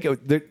Brothers thinking?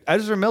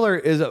 Ezra Miller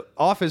is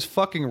off his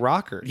fucking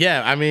rocker.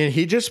 Yeah, I mean,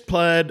 he just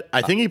pled,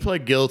 I think he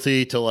pled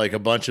guilty to like a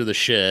bunch of the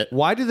shit.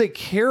 Why do they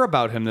care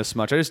about him this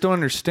much? I just don't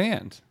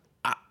understand.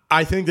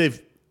 I think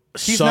they've.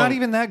 He's not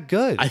even that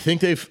good. I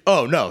think they've.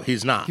 Oh, no,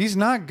 he's not. He's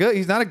not good.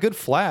 He's not a good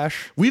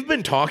Flash. We've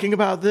been talking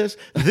about this.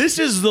 This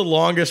is the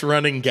longest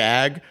running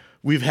gag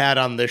we've had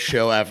on this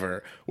show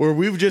ever, where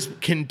we've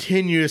just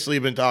continuously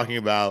been talking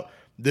about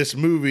this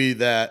movie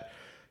that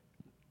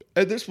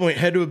at this point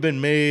had to have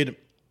been made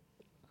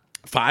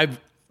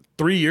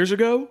 3 years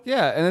ago.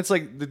 Yeah, and it's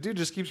like the dude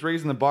just keeps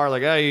raising the bar.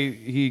 Like,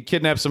 he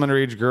kidnapped some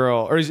underage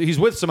girl, or he's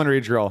with some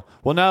underage girl.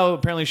 Well, now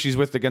apparently she's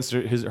with against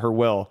her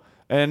will,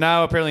 and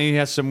now apparently he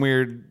has some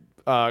weird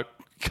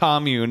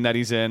commune that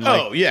he's in.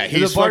 Like, yeah,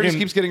 the bar just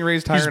keeps getting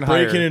raised higher and higher.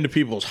 He's breaking into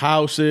people's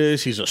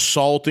houses. He's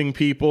assaulting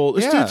people.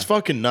 This dude's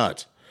fucking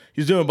nuts.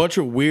 He's doing a bunch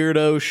of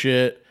weirdo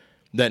shit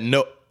that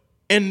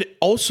and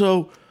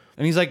also.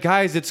 And he's like,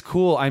 guys, it's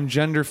cool. I'm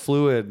gender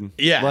fluid.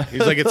 Yeah,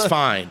 he's like, it's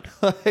fine.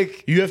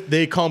 Like,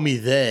 they call me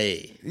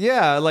they.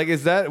 Yeah, like,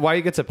 is that why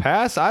he gets a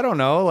pass? I don't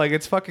know. Like,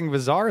 it's fucking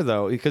bizarre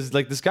though, because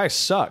like this guy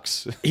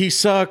sucks. He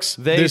sucks.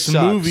 This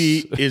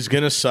movie is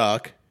gonna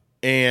suck,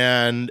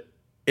 and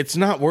it's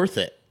not worth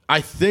it. I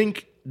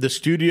think the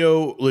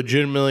studio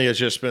legitimately has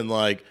just been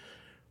like,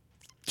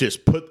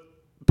 just put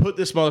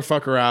this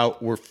motherfucker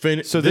out. We're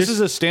finished. So this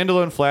is a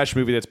standalone Flash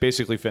movie that's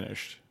basically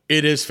finished.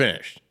 It is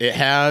finished. It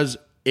has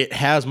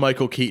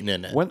Michael Keaton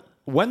in it.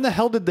 When the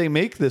hell did they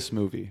make this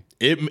movie?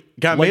 It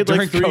got made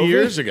like 3 COVID?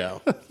 years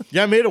ago.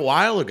 Yeah, made a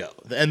while ago.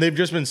 And they've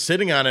just been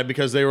sitting on it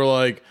because they were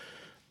like,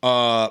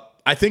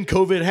 I think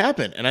COVID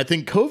happened, and I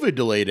think COVID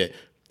delayed it.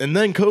 And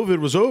then COVID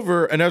was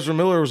over, and Ezra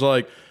Miller was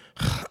like,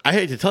 I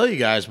hate to tell you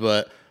guys,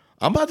 but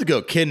I'm about to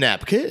go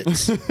kidnap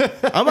kids.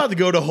 I'm about to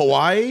go to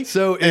Hawaii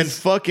and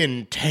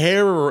fucking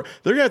terror.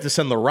 They're going to have to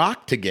send The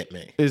Rock to get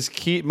me. Is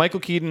Michael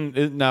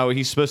Keaton, now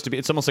he's supposed to be,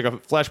 it's almost like a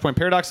Flashpoint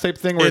Paradox type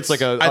thing where it's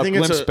like a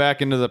glimpse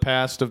back into the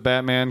past of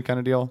Batman kind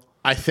of deal?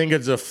 I think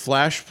it's a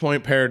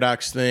Flashpoint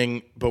Paradox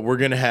thing, but we're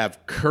going to have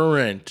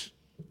current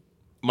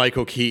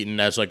Michael Keaton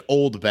as like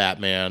old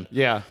Batman.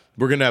 Yeah.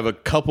 We're going to have a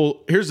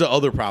couple. Here's the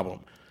other problem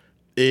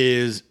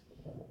is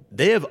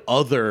they have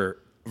other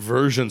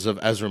versions of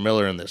Ezra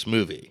Miller in this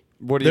movie.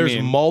 What do you mean?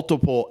 There's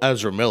multiple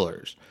Ezra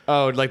Millers.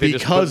 Oh, like they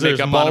because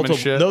just put makeup on him and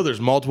shit? No, there's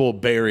multiple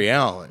Barry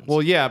Allens.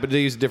 Well, yeah, but they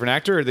use a different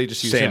actor, or they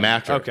just use same him?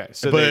 actor. Okay,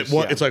 so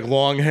it's like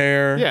long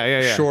hair,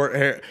 short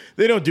hair.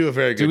 They don't do a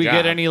very good job. Do we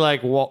get any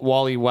like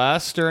Wally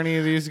West or any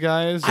of these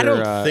guys? I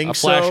don't think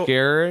so. Flash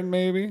Garrett,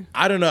 maybe.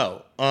 I don't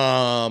know.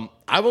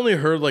 I've only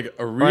heard like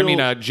a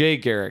real. Jay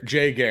Garrick.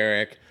 Jay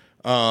Garrick.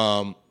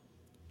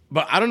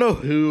 But I don't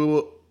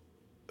know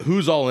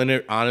who's all in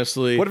it,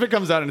 honestly. What if it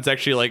comes out and it's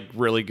actually like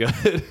really good?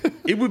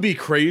 It would be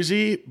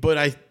crazy, but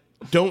I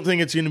don't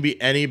think it's going to be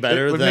any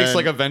better than... It makes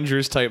like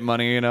Avengers type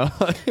money, you know?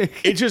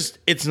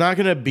 It's not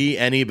going to be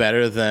any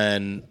better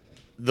than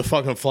the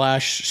fucking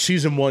Flash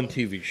season 1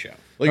 TV show.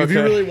 Like if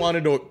you really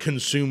wanted to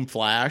consume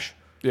Flash,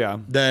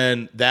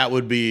 then that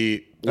would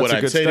be what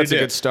I'd say to do. That's a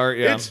good start,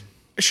 yeah.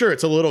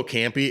 It's a little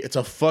campy. It's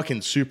a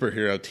fucking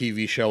superhero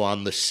TV show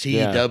on the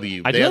CW.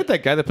 Yeah. I do like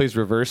that guy that plays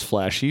Reverse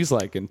Flash. He's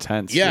like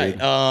intense. Yeah. Dude.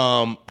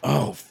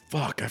 Oh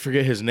fuck, I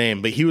forget his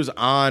name, but he was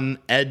on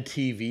Ed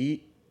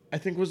TV. I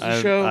think was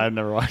the show. I've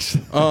never watched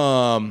it.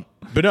 But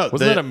no, wasn't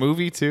that a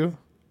movie too?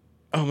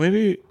 Oh,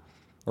 maybe.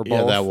 Or both?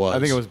 Yeah, that was. I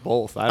think it was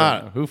both. I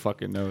don't know. Who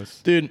fucking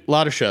knows? Dude, a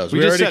lot of shows.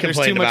 We already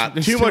complained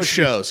about too much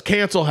shows.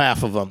 Cancel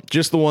half of them.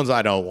 Just the ones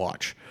I don't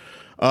watch.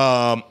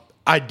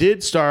 I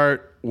did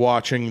start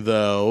watching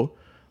though.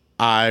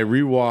 I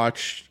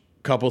rewatched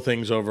a couple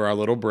things over our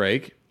little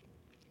break.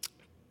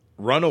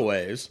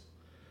 Runaways,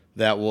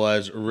 that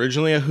was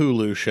originally a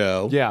Hulu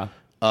show. Yeah.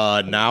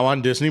 Now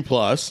on Disney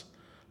Plus.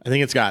 I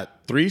think it's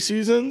got 3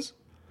 seasons.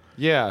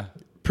 Yeah.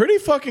 Pretty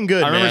fucking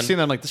good, man. I remember seeing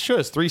that. I'm like, this show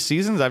has 3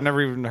 seasons? I've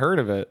never even heard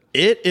of it.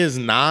 It is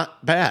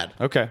not bad.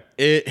 Okay.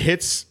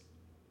 It's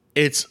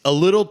a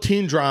little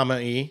teen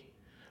drama-y.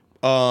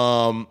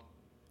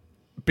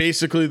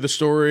 Basically, the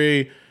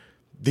story...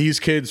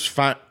 These kids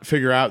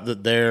figure out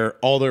that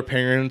all their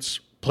parents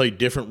play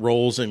different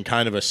roles in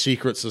kind of a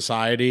secret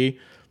society,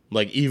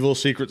 like evil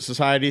secret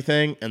society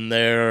thing, and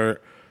they're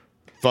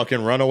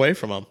fucking run away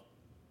from them.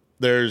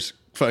 There's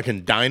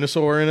fucking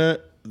dinosaur in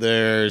it.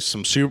 There's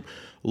some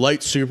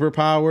light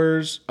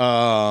superpowers.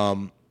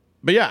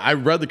 But yeah, I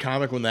read the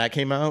comic when that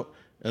came out,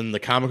 and the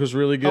comic was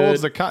really good. How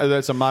old's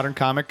that's a modern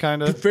comic,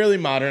 kind of? Fairly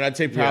modern. I'd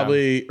say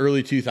probably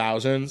early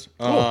 2000s.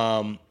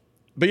 Cool.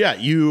 But yeah,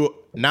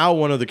 now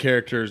one of the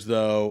characters,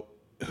 though,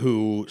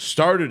 who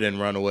started in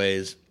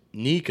Runaways,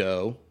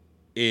 Nico,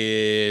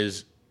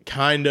 is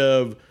kind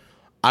of,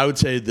 I would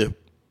say, the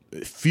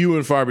few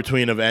and far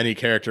between of any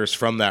characters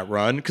from that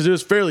run, because it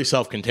was fairly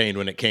self-contained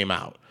when it came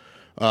out.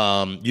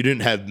 You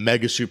didn't have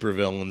mega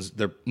supervillains.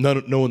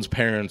 No one's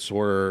parents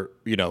were,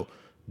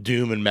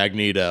 Doom and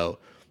Magneto.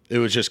 It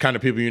was just kind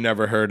of people you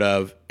never heard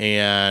of.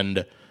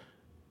 And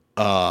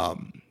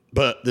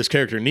But this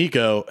character,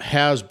 Nico,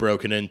 has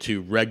broken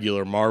into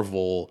regular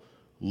Marvel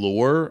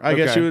lore, I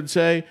guess you would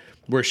say,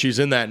 where she's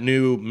in that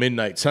new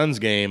Midnight Suns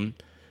game,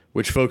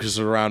 which focuses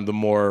around the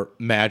more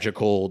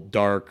magical,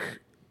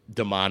 dark,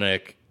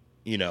 demonic,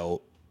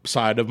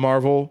 side of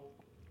Marvel.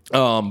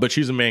 But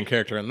she's a main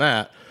character in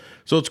that.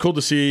 So it's cool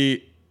to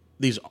see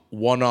these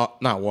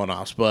not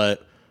one-offs,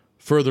 but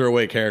further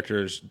away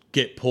characters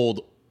get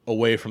pulled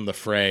away from the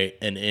fray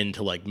and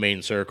into like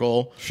main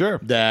circle. Sure.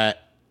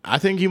 That I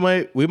think we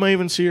might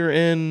even see her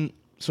in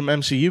some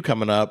MCU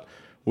coming up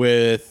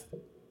with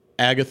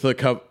Agatha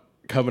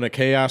Coven of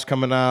Chaos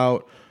coming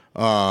out,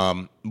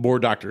 more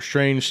Doctor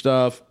Strange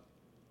stuff.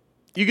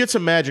 You get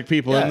some magic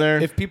people in there.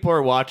 If people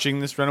are watching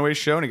this Runaway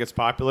show and it gets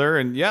popular,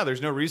 and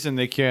there's no reason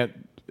they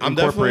can't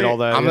incorporate all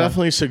that. I'm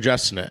definitely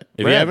suggesting it.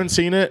 If you haven't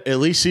seen it, at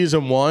least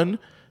season 1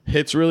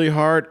 hits really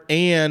hard,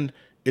 and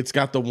it's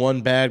got the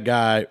one bad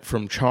guy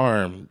from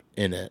Charmed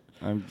in it.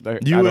 I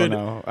don't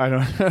know. I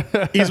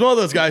don't. He's one of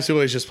those guys who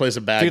always just plays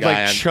a bad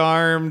guy. Like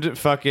Charmed,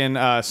 fucking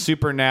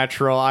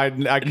Supernatural. I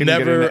couldn't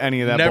get into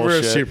any of that never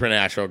bullshit. a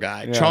Supernatural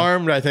guy. Yeah.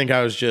 Charmed, I think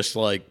I was just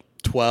like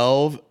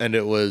 12, and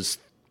it was,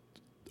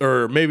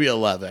 or maybe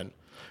 11.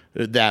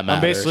 That matters.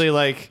 I'm basically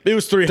like, it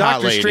was 3 hot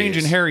Doctor ladies. Strange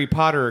and Harry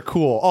Potter are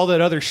cool. All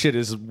that other shit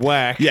is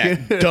whack. Yeah,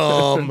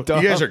 dumb. You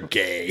guys are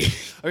gay.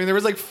 I mean, there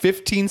was like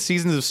 15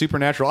 seasons of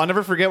Supernatural. I'll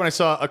never forget when I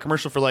saw a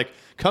commercial for like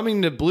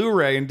coming to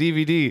Blu-ray and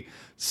DVD,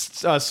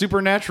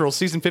 Supernatural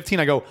season 15.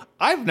 I go,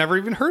 I've never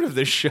even heard of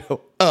this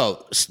show.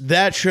 Oh,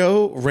 that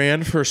show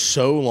ran for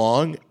so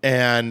long,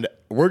 and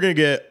we're going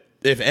to get,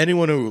 if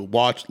anyone who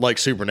watched like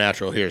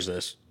Supernatural hears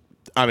this,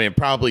 I mean,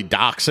 probably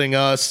doxing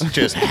us,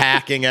 just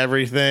hacking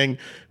everything,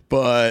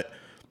 but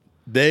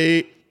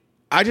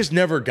I just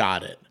never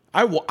got it.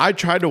 I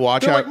tried to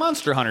watch They're like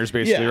Monster Hunters,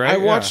 basically, right? I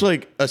watched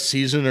like a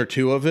season or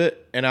 2 of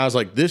it, and I was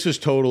like, this is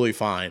totally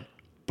fine.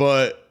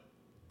 But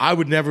I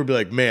would never be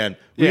like, man,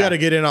 we got to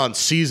get in on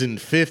season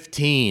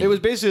 15. It was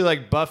basically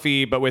like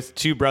Buffy, but with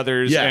 2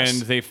 brothers,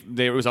 Yes. and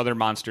there was other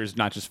monsters,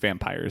 not just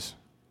vampires.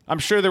 I'm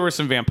sure there were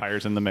some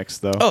vampires in the mix,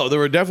 though. Oh, there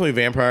were definitely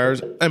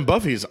vampires, and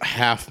Buffy's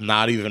half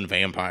not even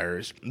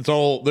vampires. It's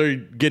all, they're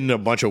getting a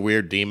bunch of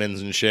weird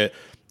demons and shit.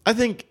 I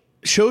think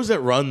shows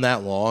that run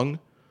that long,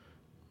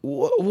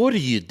 what are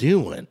you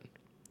doing?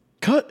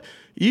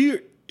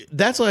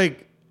 That's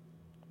like,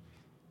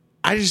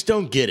 I just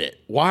don't get it.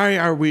 Why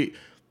are we?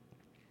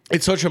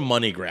 It's such a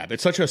money grab.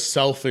 It's such a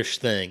selfish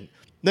thing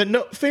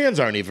that fans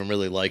aren't even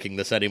really liking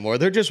this anymore.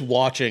 They're just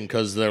watching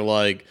because they're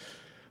like,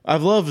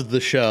 I've loved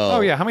the show.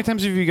 Oh yeah, how many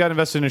times have you got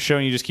invested in a show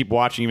and you just keep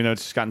watching even though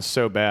it's just gotten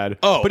so bad?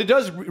 Oh. But it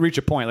does reach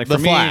a point. Like The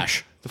for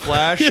Flash. Me, The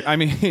Flash. I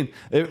mean,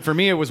 for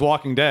me, it was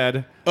Walking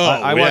Dead. Oh,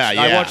 I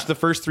yeah. watched the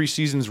first 3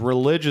 seasons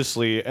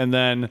religiously, and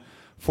then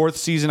 4th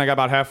season I got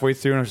about halfway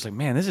through, and I was like,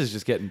 man, this is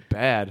just getting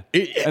bad.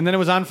 And then it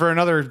was on for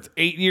another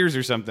 8 years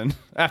or something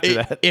after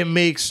that. It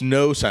makes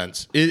no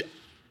sense.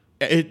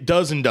 It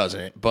does and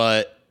doesn't,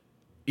 but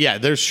yeah,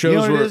 there's shows You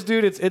know what where it is,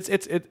 dude?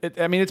 It's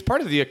I mean, it's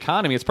part of the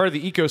economy. It's part of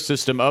the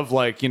ecosystem of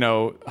like,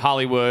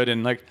 Hollywood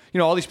and like,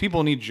 all these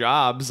people need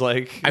jobs.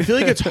 Like, I feel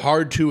like it's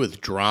hard to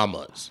with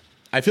dramas.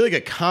 I feel like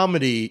a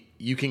comedy,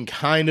 you can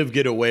kind of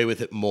get away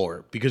with it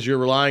more because you're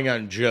relying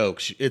on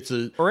jokes.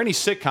 Or any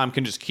sitcom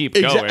can just keep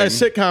going. A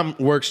sitcom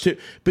works too.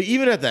 But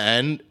even at the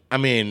end, I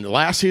mean,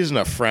 last season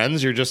of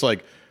Friends, you're just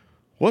like,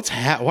 why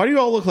do you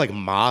all look like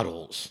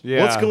models?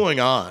 Yeah. What's going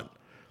on?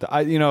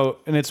 And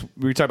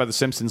we talk about The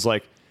Simpsons,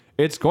 like,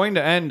 it's going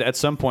to end at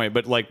some point,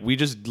 but like we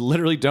just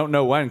literally don't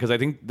know when because I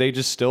think they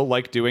just still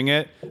like doing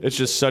it. It's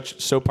just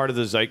so part of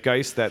the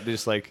zeitgeist that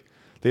just like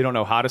they don't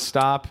know how to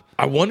stop.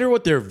 I wonder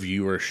what their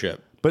viewership.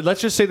 But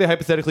let's just say they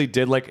hypothetically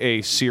did like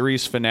a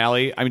series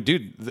finale. I mean,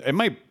 dude, it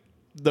might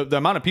the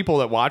amount of people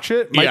that watch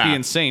it might be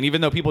insane,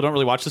 even though people don't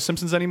really watch The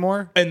Simpsons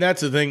anymore. And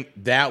that's the thing.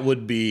 That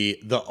would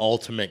be the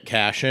ultimate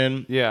cash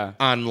in. Yeah.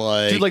 On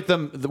like, dude, like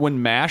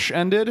when MASH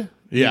ended.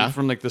 Yeah.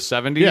 From like the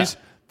 70s. Yeah.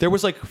 There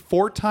was like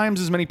 4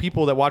 times as many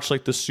people that watched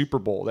like the Super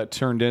Bowl that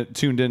tuned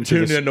in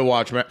to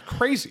watch MASH.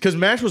 Crazy. Because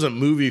MASH was a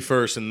movie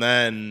first and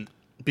then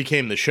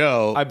became the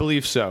show. I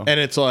believe so. And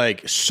it's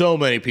like so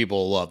many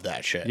people love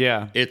that shit.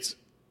 Yeah.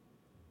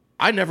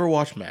 I never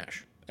watched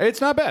MASH. It's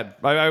not bad.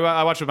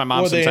 I watch it with my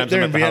mom sometimes. They're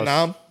I'm in at the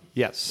Vietnam? house.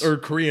 Yes. Or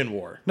Korean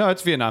War. No,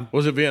 it's Vietnam.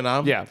 Was it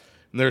Vietnam? Yeah.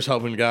 And they're just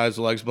helping guys'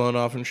 legs blown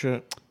off and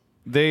shit?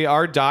 They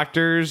are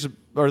doctors,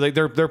 or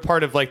they're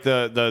part of like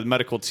the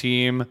medical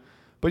team.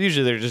 But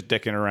usually they're just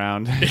dicking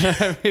around.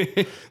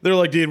 They're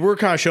like, dude, we're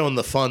kind of showing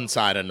the fun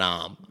side of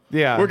Nam.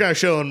 Yeah. We're kind of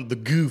showing the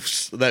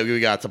goofs that we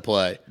got to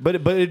play.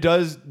 But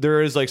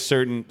there is like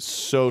certain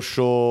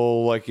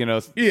social, like,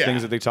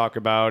 things that they talk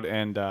about.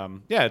 And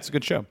it's a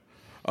good show.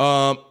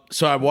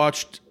 So I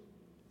watched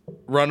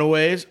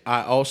Runaways.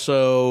 I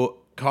also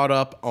caught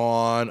up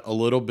on a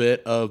little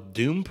bit of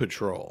Doom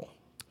Patrol.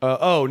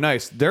 Oh,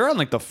 nice. They're on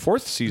like the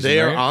 4th season. They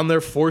are right? on their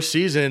 4th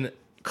season.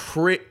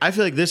 I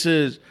feel like this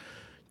is...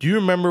 Do you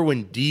remember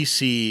when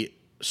DC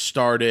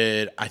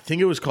started, I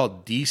think it was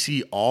called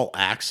DC All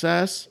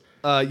Access?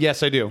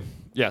 Yes, I do.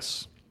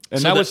 Yes.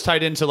 And So that was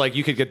tied into like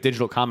you could get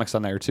digital comics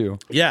on there too.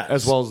 Yeah,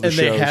 as well as the and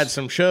shows. they had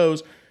some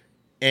shows,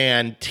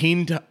 and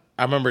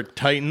I remember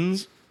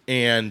Titans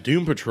and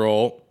Doom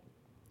Patrol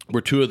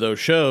were two of those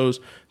shows.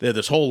 They had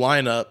this whole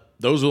lineup.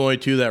 Those were the only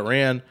two that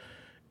ran,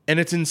 and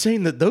it's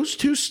insane that those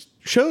two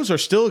shows are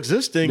still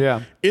existing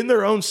in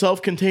their own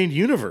self-contained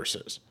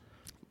universes.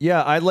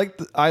 Yeah, I like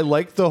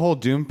the whole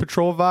Doom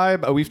Patrol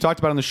vibe. We've talked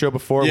about it on the show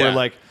before, where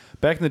like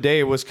back in the day,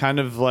 it was kind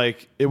of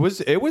like it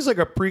was like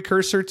a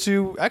precursor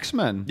to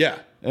X-Men. Yeah,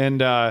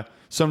 and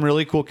some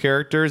really cool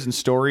characters and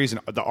stories,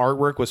 and the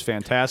artwork was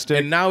fantastic.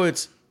 And now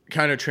it's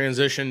kind of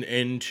transitioned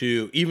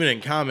into, even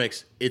in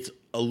comics, it's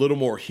a little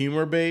more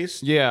humor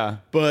based. Yeah,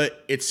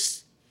 but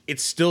it's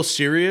still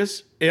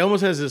serious. It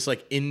almost has this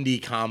like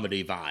indie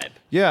comedy vibe.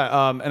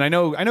 Yeah, and I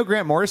know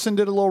Grant Morrison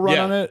did a little run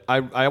on it.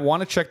 I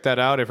want to check that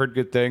out. I've heard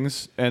good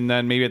things, and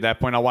then maybe at that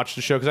point I'll watch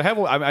the show because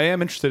I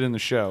am interested in the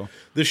show.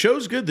 The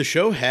show's good. The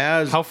show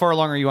has. How far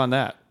along are you on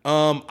that?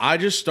 I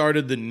just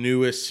started the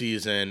newest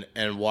season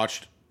and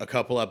watched a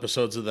couple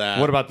episodes of that.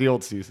 What about the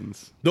old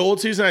seasons? The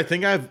old season, I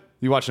think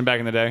You watched them back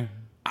in the day?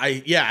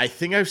 I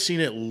think I've seen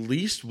at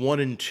least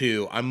 1 and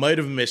 2. I might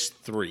have missed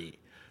 3.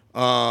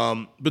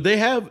 But they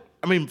have.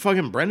 I mean,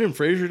 fucking Brendan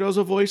Fraser does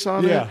a voice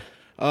on it.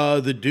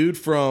 The dude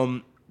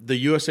from the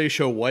USA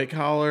show White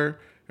Collar,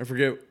 I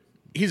forget,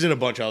 he's in a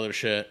bunch of other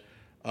shit.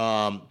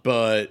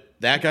 But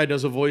that guy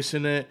does a voice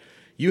in it.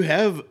 You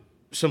have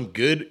some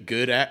good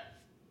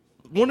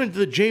one of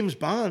the James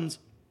Bonds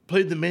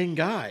played the main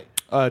guy.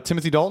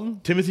 Timothy Dalton?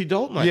 Timothy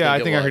Dalton, I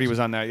think I heard he was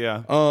on that,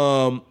 yeah.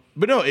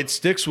 But no, it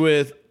sticks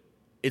with,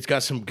 it's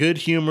got some good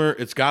humor.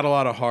 It's got a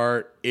lot of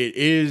heart. It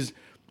is,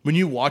 when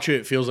you watch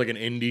it, it feels like an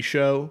indie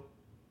show.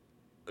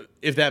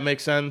 If that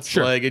makes sense.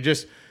 Sure. Like, it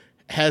just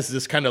has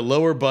this kind of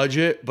lower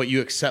budget, but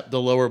you accept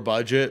the lower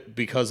budget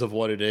because of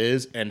what it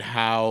is and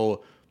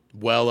how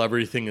well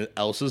everything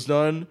else is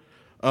done.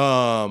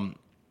 But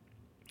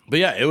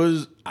yeah,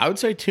 I would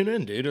say tune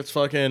in, dude. It's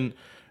fucking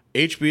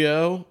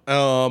HBO.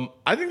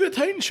 I think the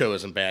Titan show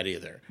isn't bad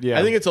either. Yeah.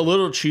 I think it's a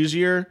little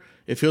cheesier.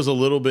 It feels a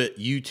little bit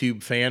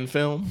YouTube fan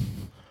film.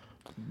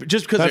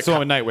 Just because that's the one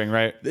with Nightwing,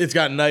 right? It's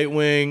got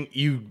Nightwing.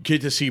 You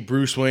get to see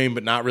Bruce Wayne,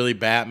 but not really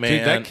Batman.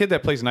 Dude, that kid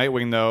that plays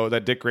Nightwing, though,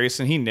 that Dick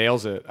Grayson, he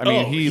nails it. I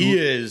mean,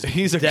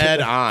 he's dead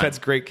on. That's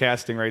great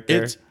casting right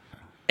there.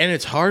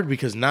 It's hard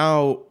because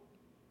now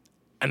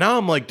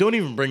I'm like, don't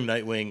even bring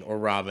Nightwing or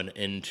Robin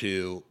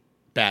into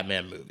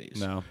Batman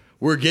movies. No.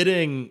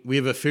 We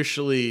have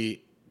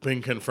officially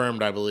been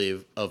confirmed, I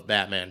believe, of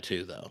Batman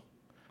 2, though.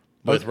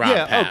 With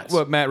Rob Patz.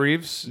 Matt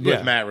Reeves?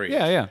 With Matt Reeves.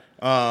 Yeah.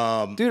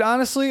 Dude,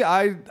 honestly,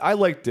 I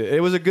liked it.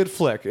 It was a good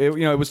flick. The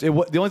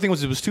only thing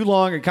was it was too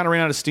long. It kind of ran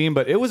out of steam,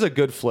 but it was a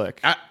good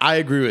flick. I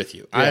agree with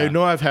you. Yeah. I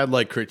know I've had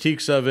like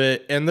critiques of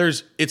it, and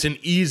it's an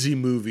easy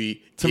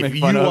movie if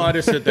you want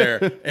to sit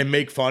there and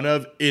make fun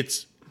of.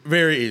 It's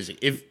very easy.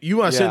 If you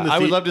want to sit in the I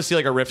would love to see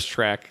like a riffs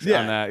track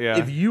on that. Yeah.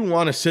 If you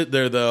want to sit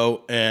there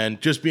though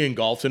and just be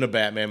engulfed in a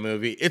Batman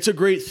movie, it's a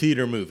great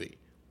theater movie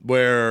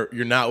where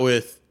you're not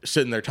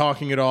sitting there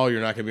talking at all.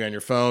 You're not going to be on your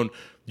phone.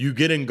 You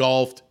get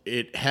engulfed.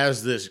 It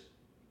has this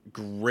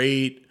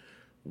great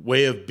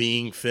way of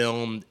being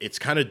filmed. It's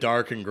kind of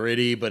dark and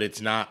gritty, but it's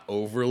not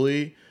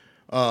overly.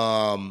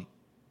 And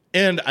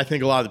I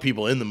think a lot of the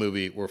people in the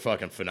movie were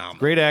fucking phenomenal.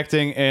 Great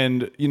acting,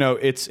 and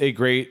it's a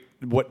great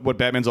what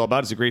Batman's all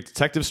about. It's a great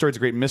detective story. It's a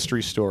great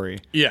mystery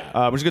story.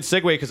 Yeah, which is a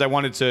good segue because I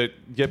wanted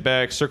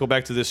to circle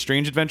back to this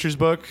Strange Adventures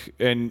book.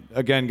 And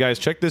again, guys,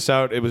 check this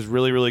out. It was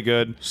really, really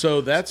good. So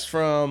that's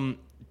from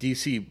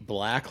DC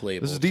Black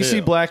Label. This is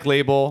DC Black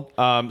Label.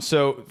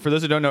 So for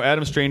those who don't know,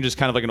 Adam Strange is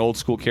kind of like an old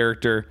school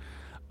character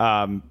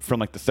from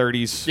like the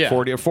 30s,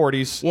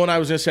 40s. Well, and I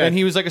was going to say, and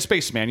he was like a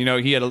spaceman.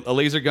 He had a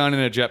laser gun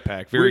and a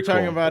jetpack. Very we were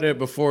talking cool. about it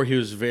before. He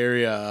was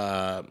very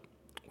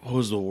what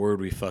was the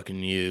word we fucking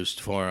used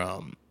for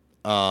him?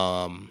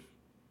 Well,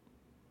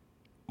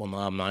 no,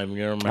 I'm not even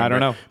gonna remember. I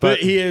don't know, but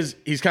he's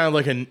kind of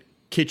like a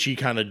kitschy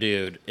kind of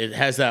dude. It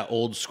has that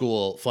old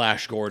school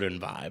Flash Gordon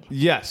vibe.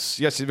 Yes,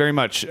 very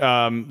much. Like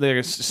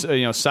a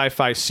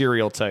sci-fi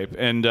serial type.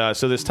 And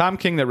so this Tom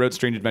King that wrote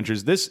Strange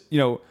Adventures. This,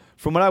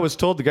 from what I was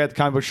told, the guy at the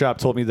comic book shop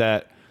told me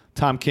that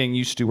Tom King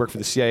used to work for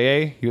the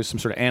CIA. He was some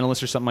sort of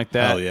analyst or something like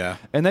that. Oh yeah,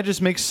 and that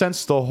just makes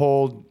sense. The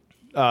whole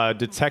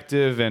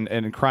detective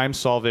and crime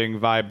solving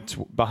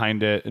vibe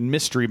behind it and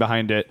mystery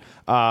behind it.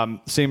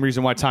 Same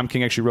reason why Tom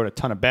King actually wrote a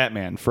ton of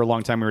Batman. For a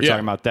long time we were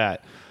talking about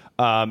that.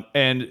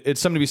 And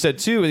it's something to be said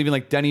too. Even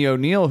like Denny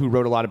O'Neil, who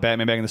wrote a lot of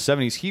Batman back in the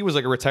 70s, he was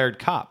like a retired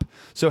cop.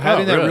 So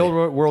having that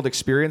real world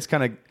experience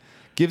kind of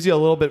gives you a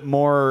little bit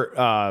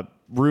more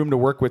room to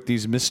work with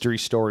these mystery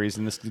stories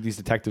and these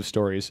detective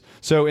stories.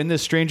 So in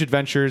this Strange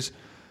Adventures,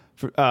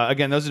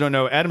 again, those who don't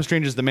know, Adam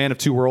Strange is the man of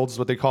two worlds, is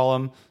what they call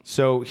him.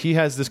 So he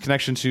has this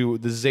connection to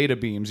the Zeta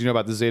beams. You know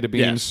about the Zeta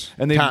beams? Yes.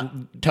 And they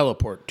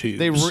teleport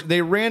tubes.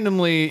 They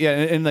randomly,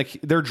 and like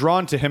they're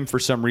drawn to him for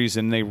some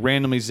reason. They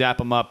randomly zap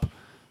him up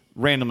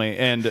randomly.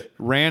 And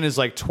Ran is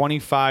like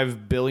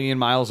 25 billion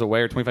miles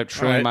away or 25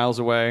 trillion miles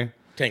away.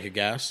 Tank of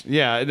gas.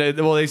 Yeah.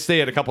 Well, they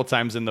say it a couple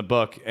times in the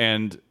book.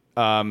 And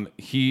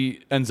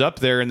he ends up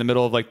there in the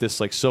middle of like this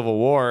like civil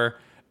war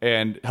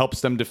and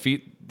helps them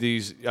defeat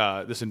these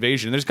this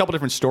invasion. There's a couple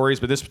different stories,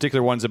 but this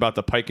particular one's about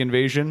the Pike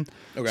invasion.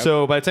 Okay.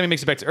 So by the time he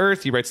makes it back to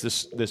Earth, he writes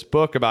this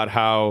book about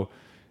how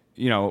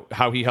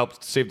he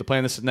helped save the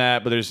planet, this and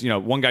that. But there's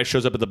one guy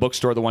shows up at the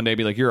bookstore the one day and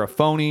be like, "You're a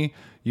phony.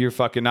 You're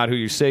fucking not who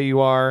you say you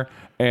are."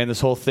 And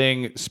this whole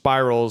thing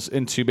spirals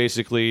into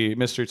basically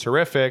Mr.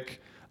 Terrific.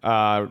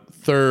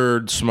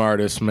 Third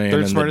smartest man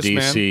in the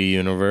DC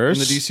universe. In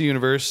the DC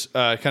universe,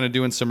 kind of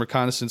doing some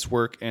reconnaissance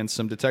work and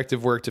some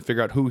detective work to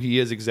figure out who he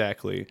is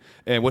exactly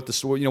and what's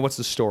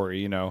the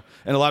story, and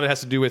a lot of it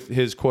has to do with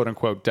his quote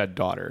unquote dead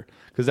daughter,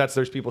 because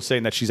there's people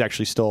saying that she's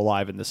actually still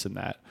alive in this and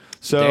that.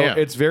 So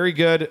It's very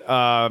good,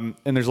 and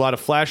there's a lot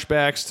of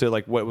flashbacks to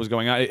like what was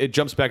going on. It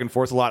jumps back and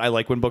forth a lot. I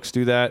like when books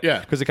do that,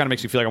 because it kind of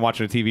makes me feel like I'm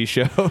watching a TV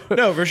show.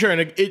 No, for sure, and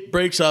it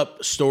breaks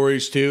up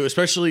stories too,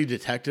 especially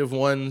detective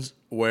ones,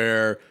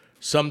 where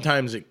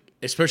sometimes,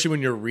 especially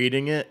when you're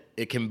reading it,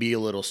 it can be a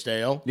little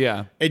stale.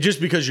 Yeah,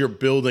 just because you're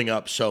building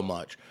up so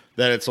much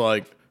that it's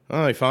like,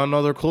 oh, he found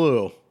another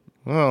clue.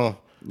 Oh.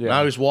 Yeah.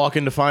 Now he's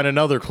walking to find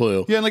another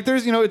clue. Yeah, and like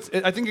there's,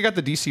 I think I got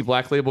the DC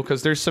Black Label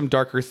because there's some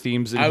darker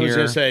themes in here. I was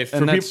going to say,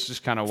 that's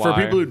just kind of why.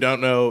 For people who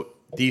don't know,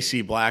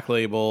 DC Black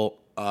Label,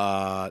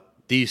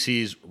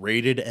 DC's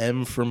rated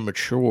M for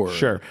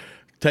mature,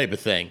 type of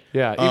thing.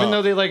 Yeah, even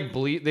though they like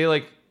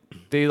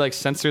they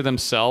censor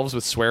themselves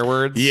with swear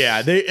words.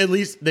 Yeah, they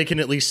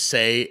can at least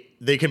say.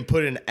 They can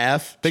put an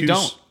F. They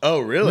don't. Oh,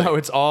 really? No,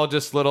 it's all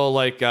just little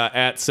like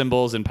at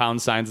symbols and pound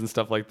signs and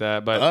stuff like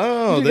that.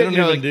 But they don't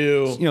even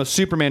do.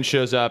 Superman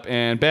shows up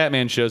and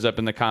Batman shows up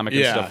in the comic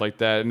and stuff like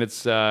that. And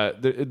it's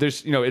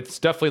there's it's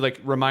definitely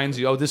like reminds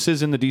you, this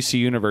is in the DC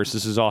universe.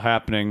 This is all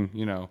happening.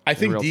 I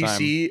think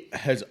DC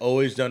has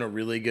always done a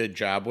really good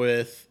job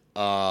with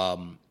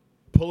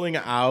pulling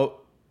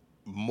out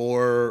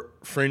more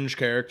fringe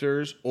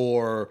characters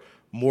or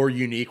more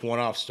unique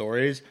one-off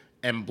stories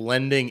and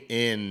blending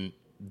in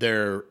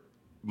their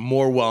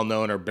more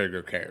well-known or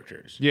bigger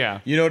characters. Yeah.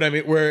 You know what I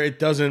mean? Where it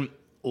doesn't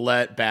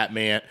let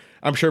Batman...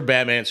 I'm sure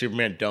Batman and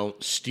Superman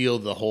don't steal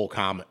the whole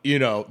comic,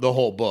 the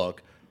whole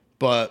book.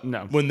 But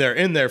when they're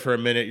in there for a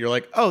minute, you're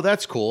like, oh,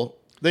 that's cool.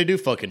 They do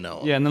fucking know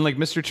him. Yeah, and then like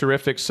Mr.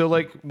 Terrific. So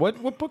like,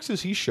 what books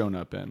has he shown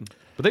up in?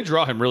 But they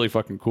draw him really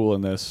fucking cool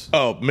in this.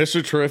 Oh,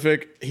 Mr.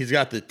 Terrific. He's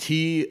got the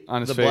T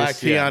on his face, black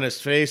T on his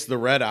face, the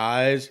red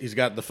eyes. He's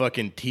got the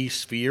fucking T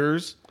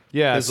spheres.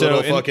 Yeah, his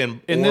little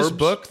fucking in this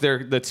book,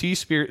 the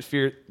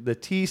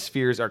T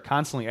spheres are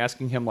constantly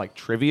asking him like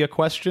trivia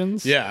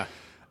questions. Yeah,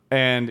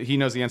 and he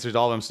knows the answers to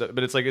all of them. Stuff,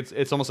 but it's like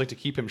it's almost like to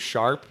keep him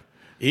sharp.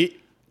 He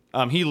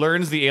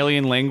learns the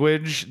alien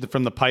language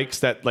from the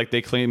Pikes that like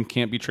they claim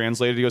can't be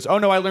translated. He goes, "Oh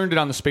no, I learned it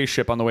on the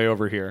spaceship on the way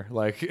over here."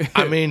 Like,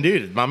 I mean,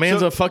 dude, my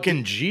man's a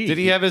fucking G. Did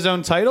he have his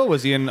own title?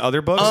 Was he in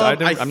other books? I'm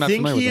not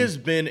familiar with him. He has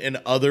been in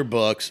other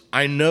books.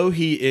 I know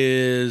he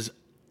is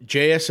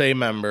JSA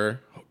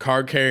member.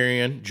 Card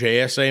carrying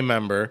JSA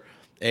member,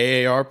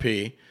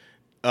 AARP.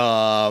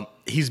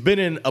 He's been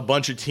in a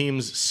bunch of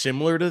teams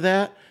similar to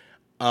that.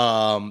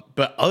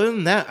 But other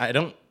than that,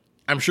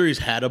 I'm sure he's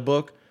had a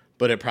book,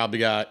 but he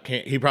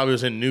probably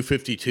was in New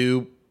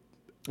 52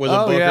 with a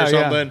book or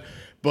something. Yeah.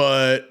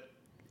 But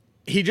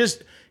he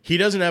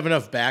doesn't have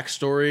enough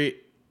backstory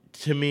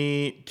to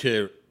me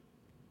to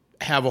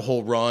have a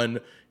whole run.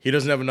 He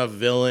doesn't have enough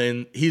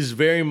villain. He's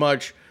very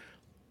much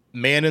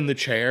man in the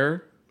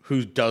chair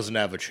who doesn't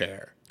have a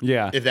chair.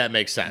 Yeah, if that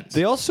makes sense.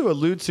 They also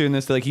allude to in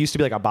this that like he used to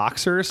be like a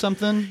boxer or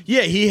something.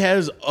 Yeah, he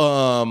has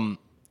a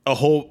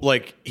whole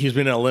he's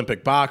been an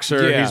Olympic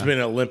boxer. Yeah. He's been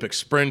an Olympic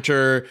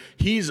sprinter.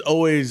 There's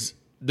always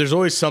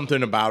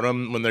something about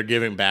him when they're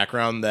giving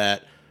background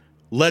that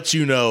lets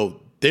you know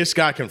this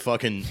guy can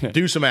fucking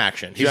do some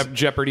action. He's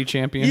Jeopardy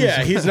champion.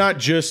 Yeah, he's not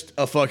just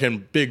a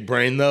fucking big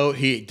brain though.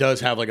 He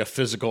does have like a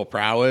physical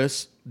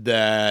prowess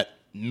that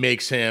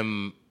makes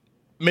sense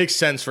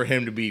for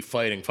him to be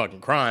fighting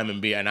fucking crime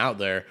and being out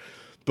there.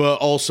 But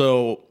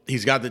also,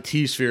 he's got the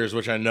T-spheres,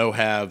 which I know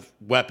have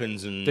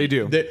weapons. And they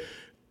do.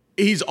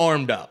 He's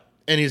armed up.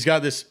 And he's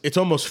got this, it's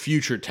almost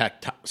future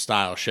tech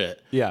style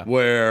shit. Yeah.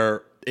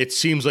 Where it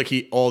seems like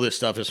all this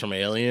stuff is from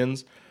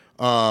Aliens.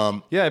 I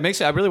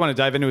really want to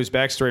dive into his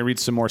backstory and read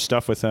some more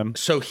stuff with him.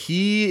 So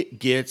he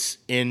gets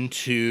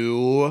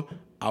into,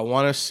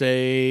 I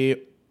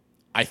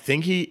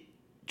think he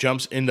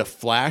jumps into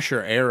Flash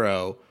or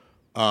Arrow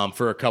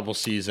for a couple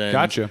seasons.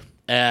 Gotcha.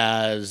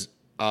 As...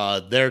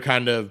 their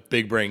kind of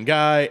big brain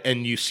guy,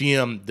 and you see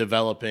him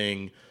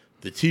developing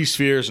the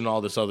T-spheres and all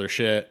this other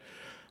shit.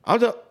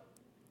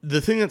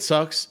 The thing that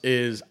sucks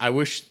is I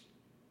wish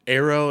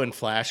Arrow and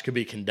Flash could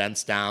be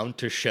condensed down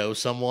to show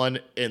someone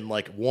in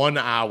like 1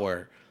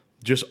 hour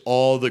just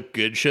all the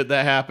good shit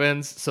that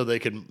happens so they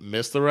can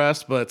miss the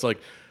rest. But it's like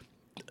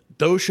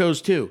those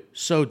shows too,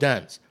 so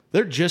dense.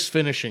 They're just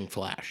finishing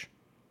Flash.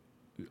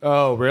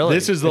 Oh, really?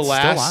 This is the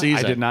last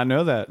season. I did not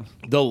know that.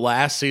 The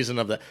last season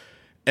of that.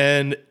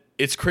 And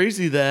it's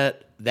crazy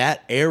that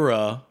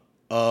era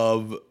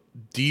of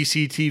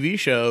DC TV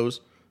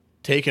shows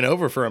taking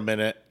over for a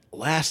minute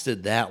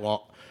lasted that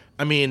long.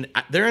 I mean,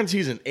 they're on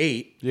season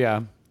 8.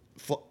 Yeah.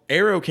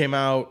 Arrow came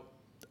out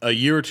a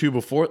year or two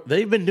before.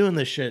 They've been doing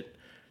this shit.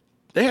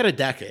 They had a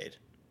decade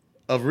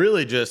of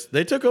really just,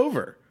 they took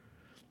over.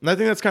 And I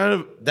think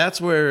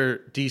that's where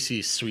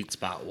DC's sweet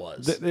spot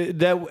was.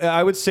 That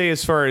I would say,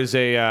 as far as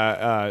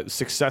a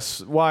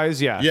success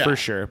wise, yeah, for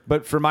sure.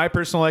 But for my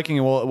personal liking,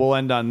 and we'll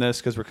end on this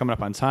because we're coming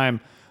up on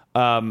time.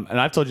 And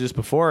I've told you this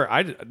before.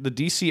 The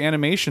DC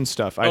animation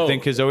stuff I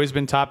think has always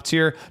been top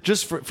tier,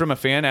 just from a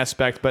fan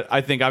aspect. But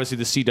I think obviously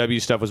the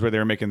CW stuff was where they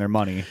were making their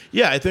money.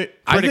 Yeah, I think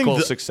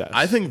success.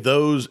 I think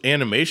those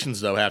animations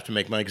though have to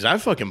make money because I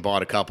fucking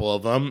bought a couple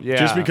of them. Yeah.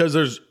 Just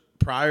because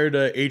prior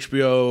to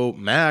HBO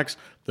Max,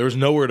 there was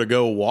nowhere to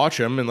go watch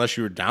them unless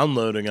you were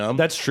downloading them.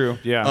 That's true.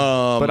 Yeah.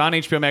 But on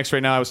HBO Max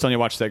right now, I was telling you to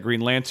watch that Green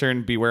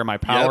Lantern, Beware My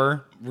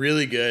Power. Yep.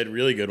 Really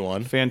good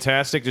one.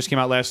 Fantastic. Just came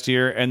out last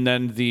year. And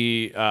then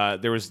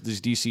there was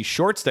these DC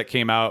shorts that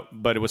came out,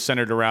 but it was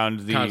centered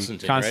around the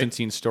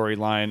Constantine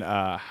storyline,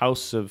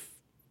 House of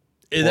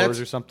Horrors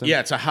or something. Yeah,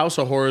 it's a House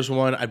of Horrors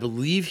one. I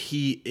believe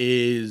he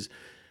is...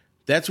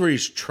 That's where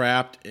he's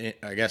trapped.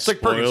 I guess it's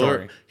like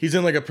purgatory. He's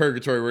in like a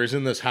purgatory where he's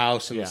in this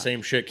house and the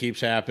same shit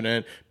keeps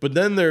happening. But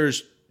then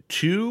there's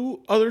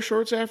 2 other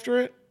shorts after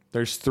it.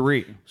 There's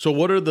 3. So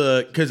what are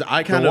because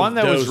I kind of the one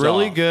that was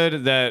really off.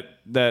 good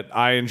that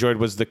I enjoyed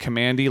was the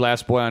Commandy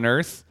Last Boy on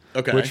Earth.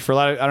 Okay. Which for a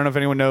lot of, I don't know if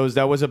anyone knows,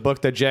 that was a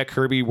book that Jack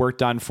Kirby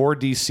worked on for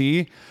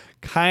DC.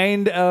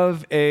 Kind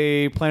of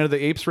a Planet of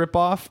the Apes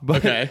ripoff,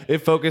 but it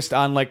focused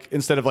on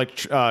instead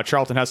of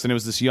Charlton Heston, it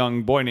was this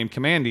young boy named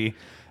Commandy.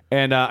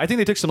 And I think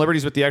they took some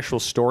liberties with the actual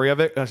story of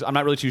it. I'm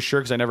not really too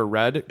sure because I never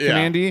read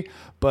Commandy.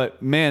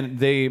 But, man,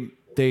 they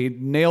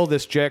nail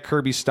this Jack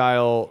Kirby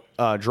style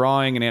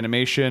drawing and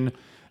animation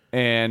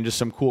and just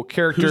some cool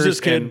characters. Who's this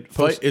kid?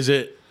 Is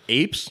it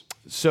apes?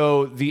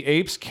 So the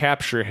apes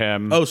capture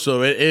him. Oh,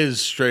 so it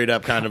is straight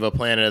up kind of a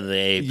Planet of the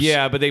Apes.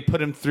 Yeah, but they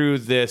put him through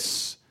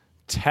this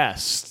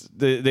test.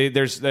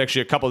 There's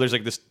actually a couple. There's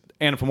this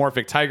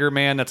anthropomorphic tiger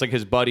man that's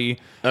his buddy.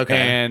 Okay.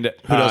 And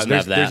who doesn't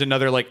have that? There's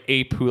another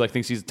ape who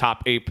thinks he's the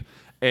top ape,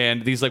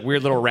 and these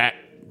weird little rat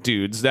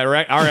dudes that are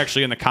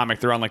actually in the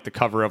comic. They're on the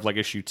cover of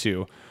issue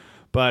 2.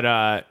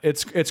 But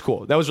it's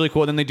cool. That was really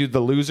cool. And then they do The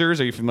Losers.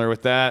 Are you familiar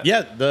with that?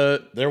 Yeah,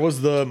 there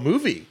was the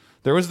movie.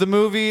 There was the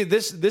movie.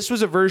 This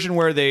was a version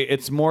where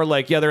it's more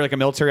they're a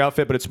military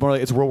outfit, but it's more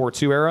it's World War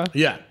II era.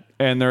 Yeah.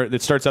 And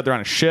it starts out there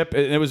on a ship.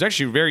 And it was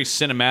actually very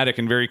cinematic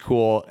and very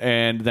cool.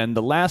 And then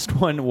the last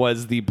one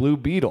was the Blue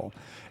Beetle.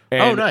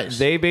 And nice.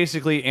 They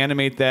basically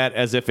animate that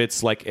as if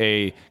it's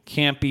a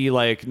campy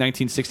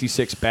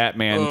 1966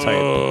 Batman type.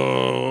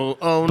 Oh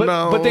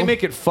no! But they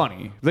make it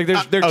funny.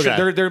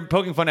 They're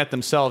poking fun at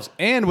themselves.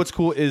 And what's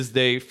cool is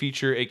they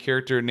feature a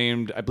character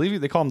named, I believe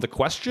they call him The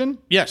Question.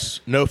 Yes,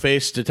 No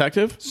Face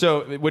Detective.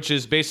 So, which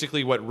is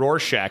basically what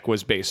Rorschach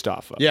was based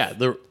off of. Yeah,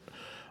 the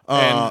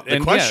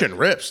Question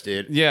rips,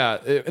 dude. Yeah,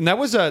 and that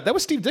was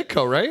Steve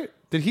Ditko, right?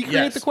 Did he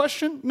create The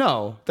Question?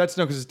 No, because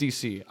it's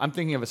DC. I'm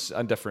thinking of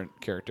a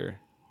different character.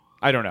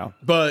 I don't know,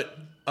 but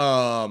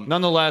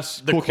nonetheless,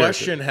 The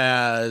Question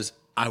has.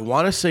 I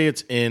want to say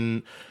it's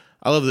in.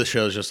 I love this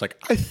show. It's just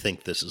I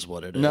think this is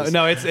what it is.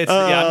 No, it's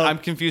I'm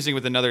confusing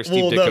with another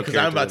Steve Ditko character. Because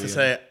I'm about to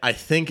say I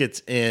think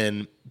it's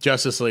in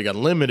Justice League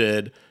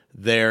Unlimited.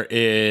 There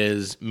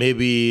is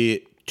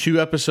maybe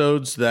 2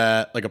 episodes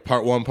that a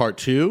part 1, part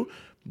 2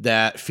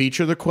 that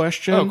feature The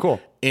Question. Oh,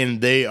 cool! And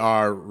they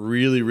are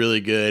really,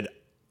 really good.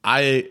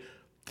 I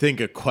think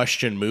a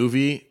Question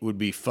movie would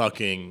be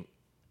fucking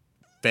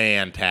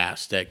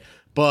fantastic,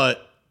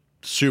 but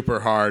super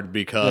hard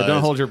because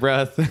don't hold your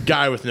breath.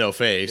 Guy with no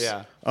face.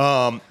 Yeah.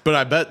 But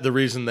I bet the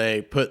reason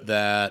they put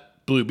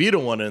that Blue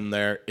Beetle one in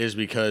there is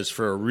because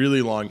for a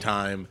really long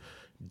time,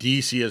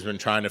 DC has been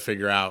trying to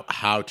figure out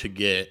how to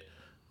get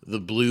the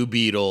Blue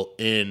Beetle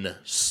in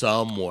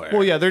somewhere.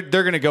 Well, yeah, they're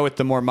going to go with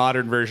the more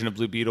modern version of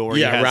Blue Beetle.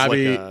 Where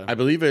Robbie. I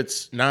believe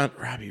it's not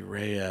Robbie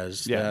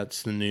Reyes. Yeah.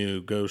 That's the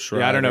new Ghost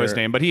Rider. Yeah, I don't know his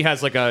name, but he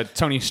has a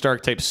Tony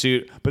Stark type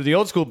suit. But the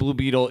old school Blue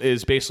Beetle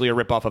is basically a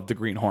ripoff of the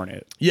Green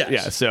Hornet. Yes.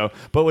 Yeah. So,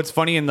 but what's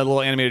funny in the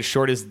little animated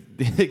short is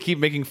they keep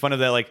making fun of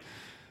that.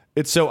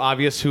 It's so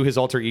obvious who his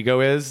alter ego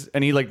is,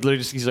 and he literally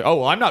he's oh,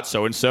 well, I'm not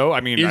so and so. I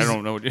mean, I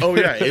don't know. Oh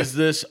yeah, is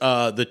this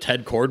the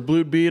Ted Cord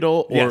Blue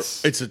Beetle, or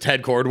it's the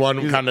Ted Cord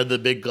one, kind of the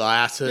big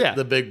glasses,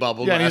 the big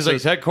bubble? Yeah, glasses. And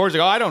he's Ted Cord's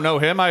oh, I don't know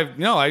him.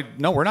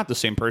 No, we're not the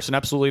same person.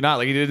 Absolutely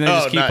not. He didn't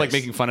just keep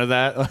making fun of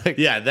that.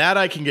 Yeah, that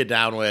I can get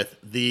down with.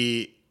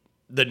 The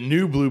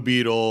new Blue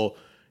Beetle,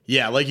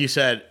 yeah, like you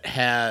said,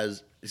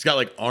 it's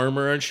got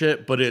armor and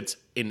shit, but it's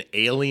an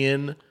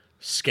alien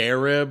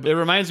scarab. It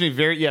reminds me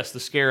the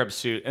scarab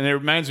suit, and it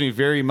reminds me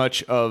very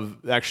much of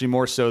actually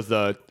more so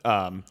the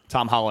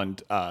Tom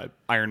Holland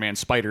Iron Man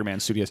Spider-Man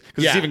suit because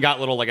it's even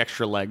got little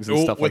extra legs and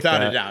stuff like that.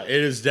 Without a doubt,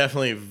 it is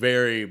definitely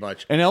very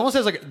much, and it almost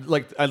has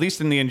like at least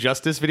in the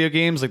Injustice video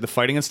games, the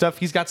fighting and stuff.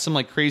 He's got some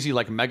crazy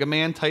Mega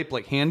Man type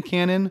hand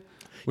cannon,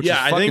 which is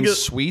fucking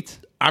sweet.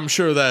 I'm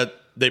sure that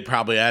they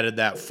probably added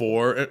that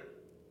for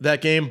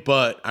that game,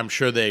 but I'm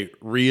sure they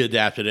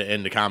readapted it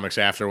into comics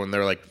after when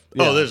they're like,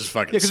 oh, this is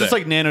fucking because sick. it's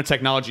like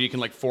nanotechnology. You can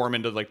like form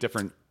into like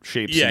different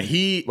shapes. Yeah,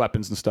 and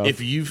weapons and stuff.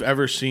 If you've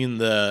ever seen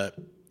a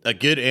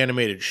good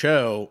animated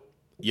show,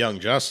 Young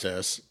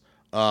Justice,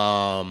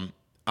 on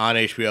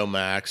HBO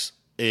Max,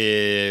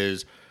 I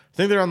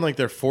think they're on like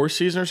their 4th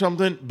season or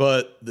something,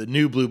 but the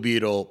new Blue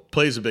Beetle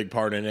plays a big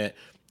part in it,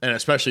 and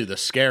especially the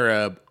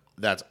scarab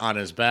that's on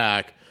his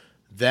back,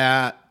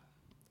 that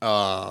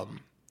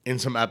in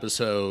some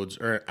episodes,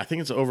 or I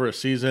think it's over a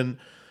season,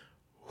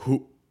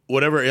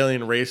 whatever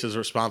alien race is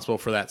responsible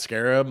for that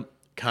scarab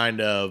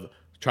kind of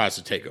tries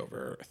to take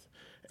over Earth.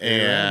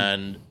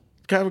 And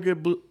kind of a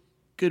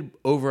good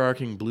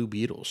overarching Blue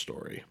Beetle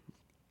story.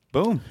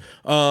 Boom.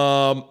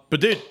 But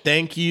dude,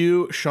 thank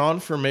you, Sean,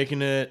 for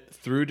making it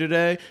through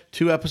today.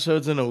 2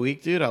 episodes in a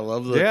week, dude. I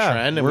love the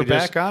trend. And we're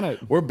back on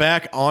it. We're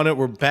back on it.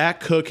 We're back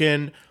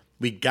cooking.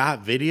 We got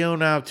video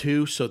now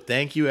too. So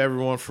thank you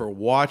everyone for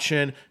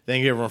watching.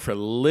 Thank you everyone for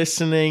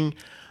listening.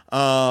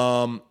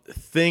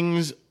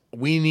 Things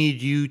we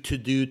need you to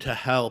do to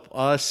help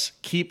us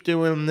keep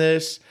doing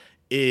this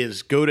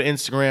is go to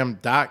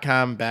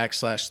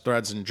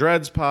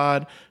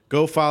Instagram.com/threadsanddreadspod.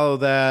 Go follow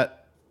that.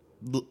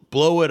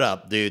 Blow it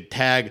up, dude.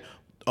 Tag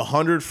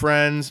 100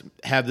 friends.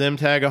 Have them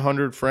tag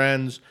 100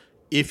 friends.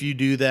 If you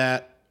do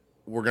that,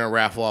 we're going to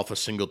raffle off a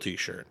single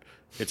t-shirt.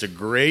 It's a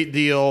great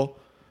deal.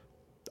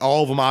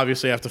 All of them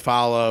obviously have to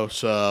follow,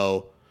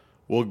 so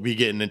we'll be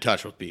getting in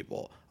touch with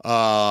people.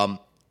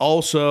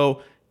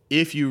 Also,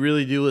 if you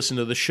really do listen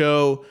to the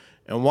show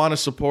and want to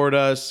support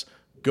us,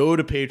 go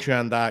to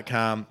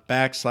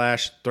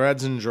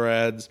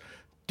patreon.com/threadsanddreads.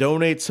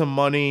 Donate some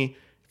money.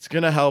 It's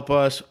going to help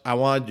us. I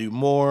want to do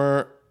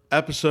more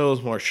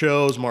episodes, more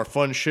shows, more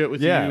fun shit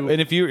with you. Yeah,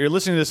 and if you're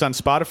listening to this on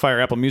Spotify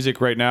or Apple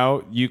Music right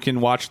now, you can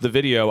watch the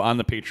video on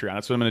the Patreon.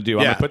 That's what I'm going to do.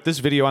 I'm going to put this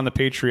video on the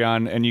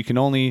Patreon, and you can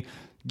only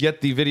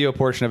get the video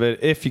portion of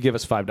it if you give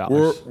us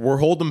 $5. We're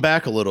holding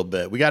back a little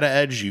bit. We got to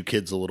edge you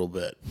kids a little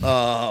bit.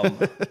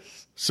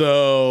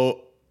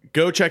 So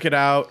go check it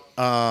out.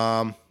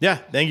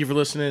 Thank you for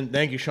listening.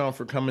 Thank you, Sean,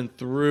 for coming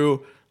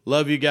through.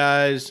 Love you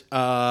guys.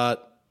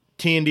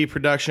 T&D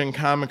Production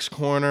Comics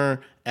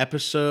Corner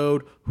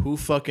episode. Who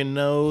fucking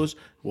knows?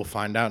 We'll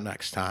find out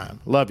next time.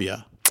 Love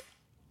ya.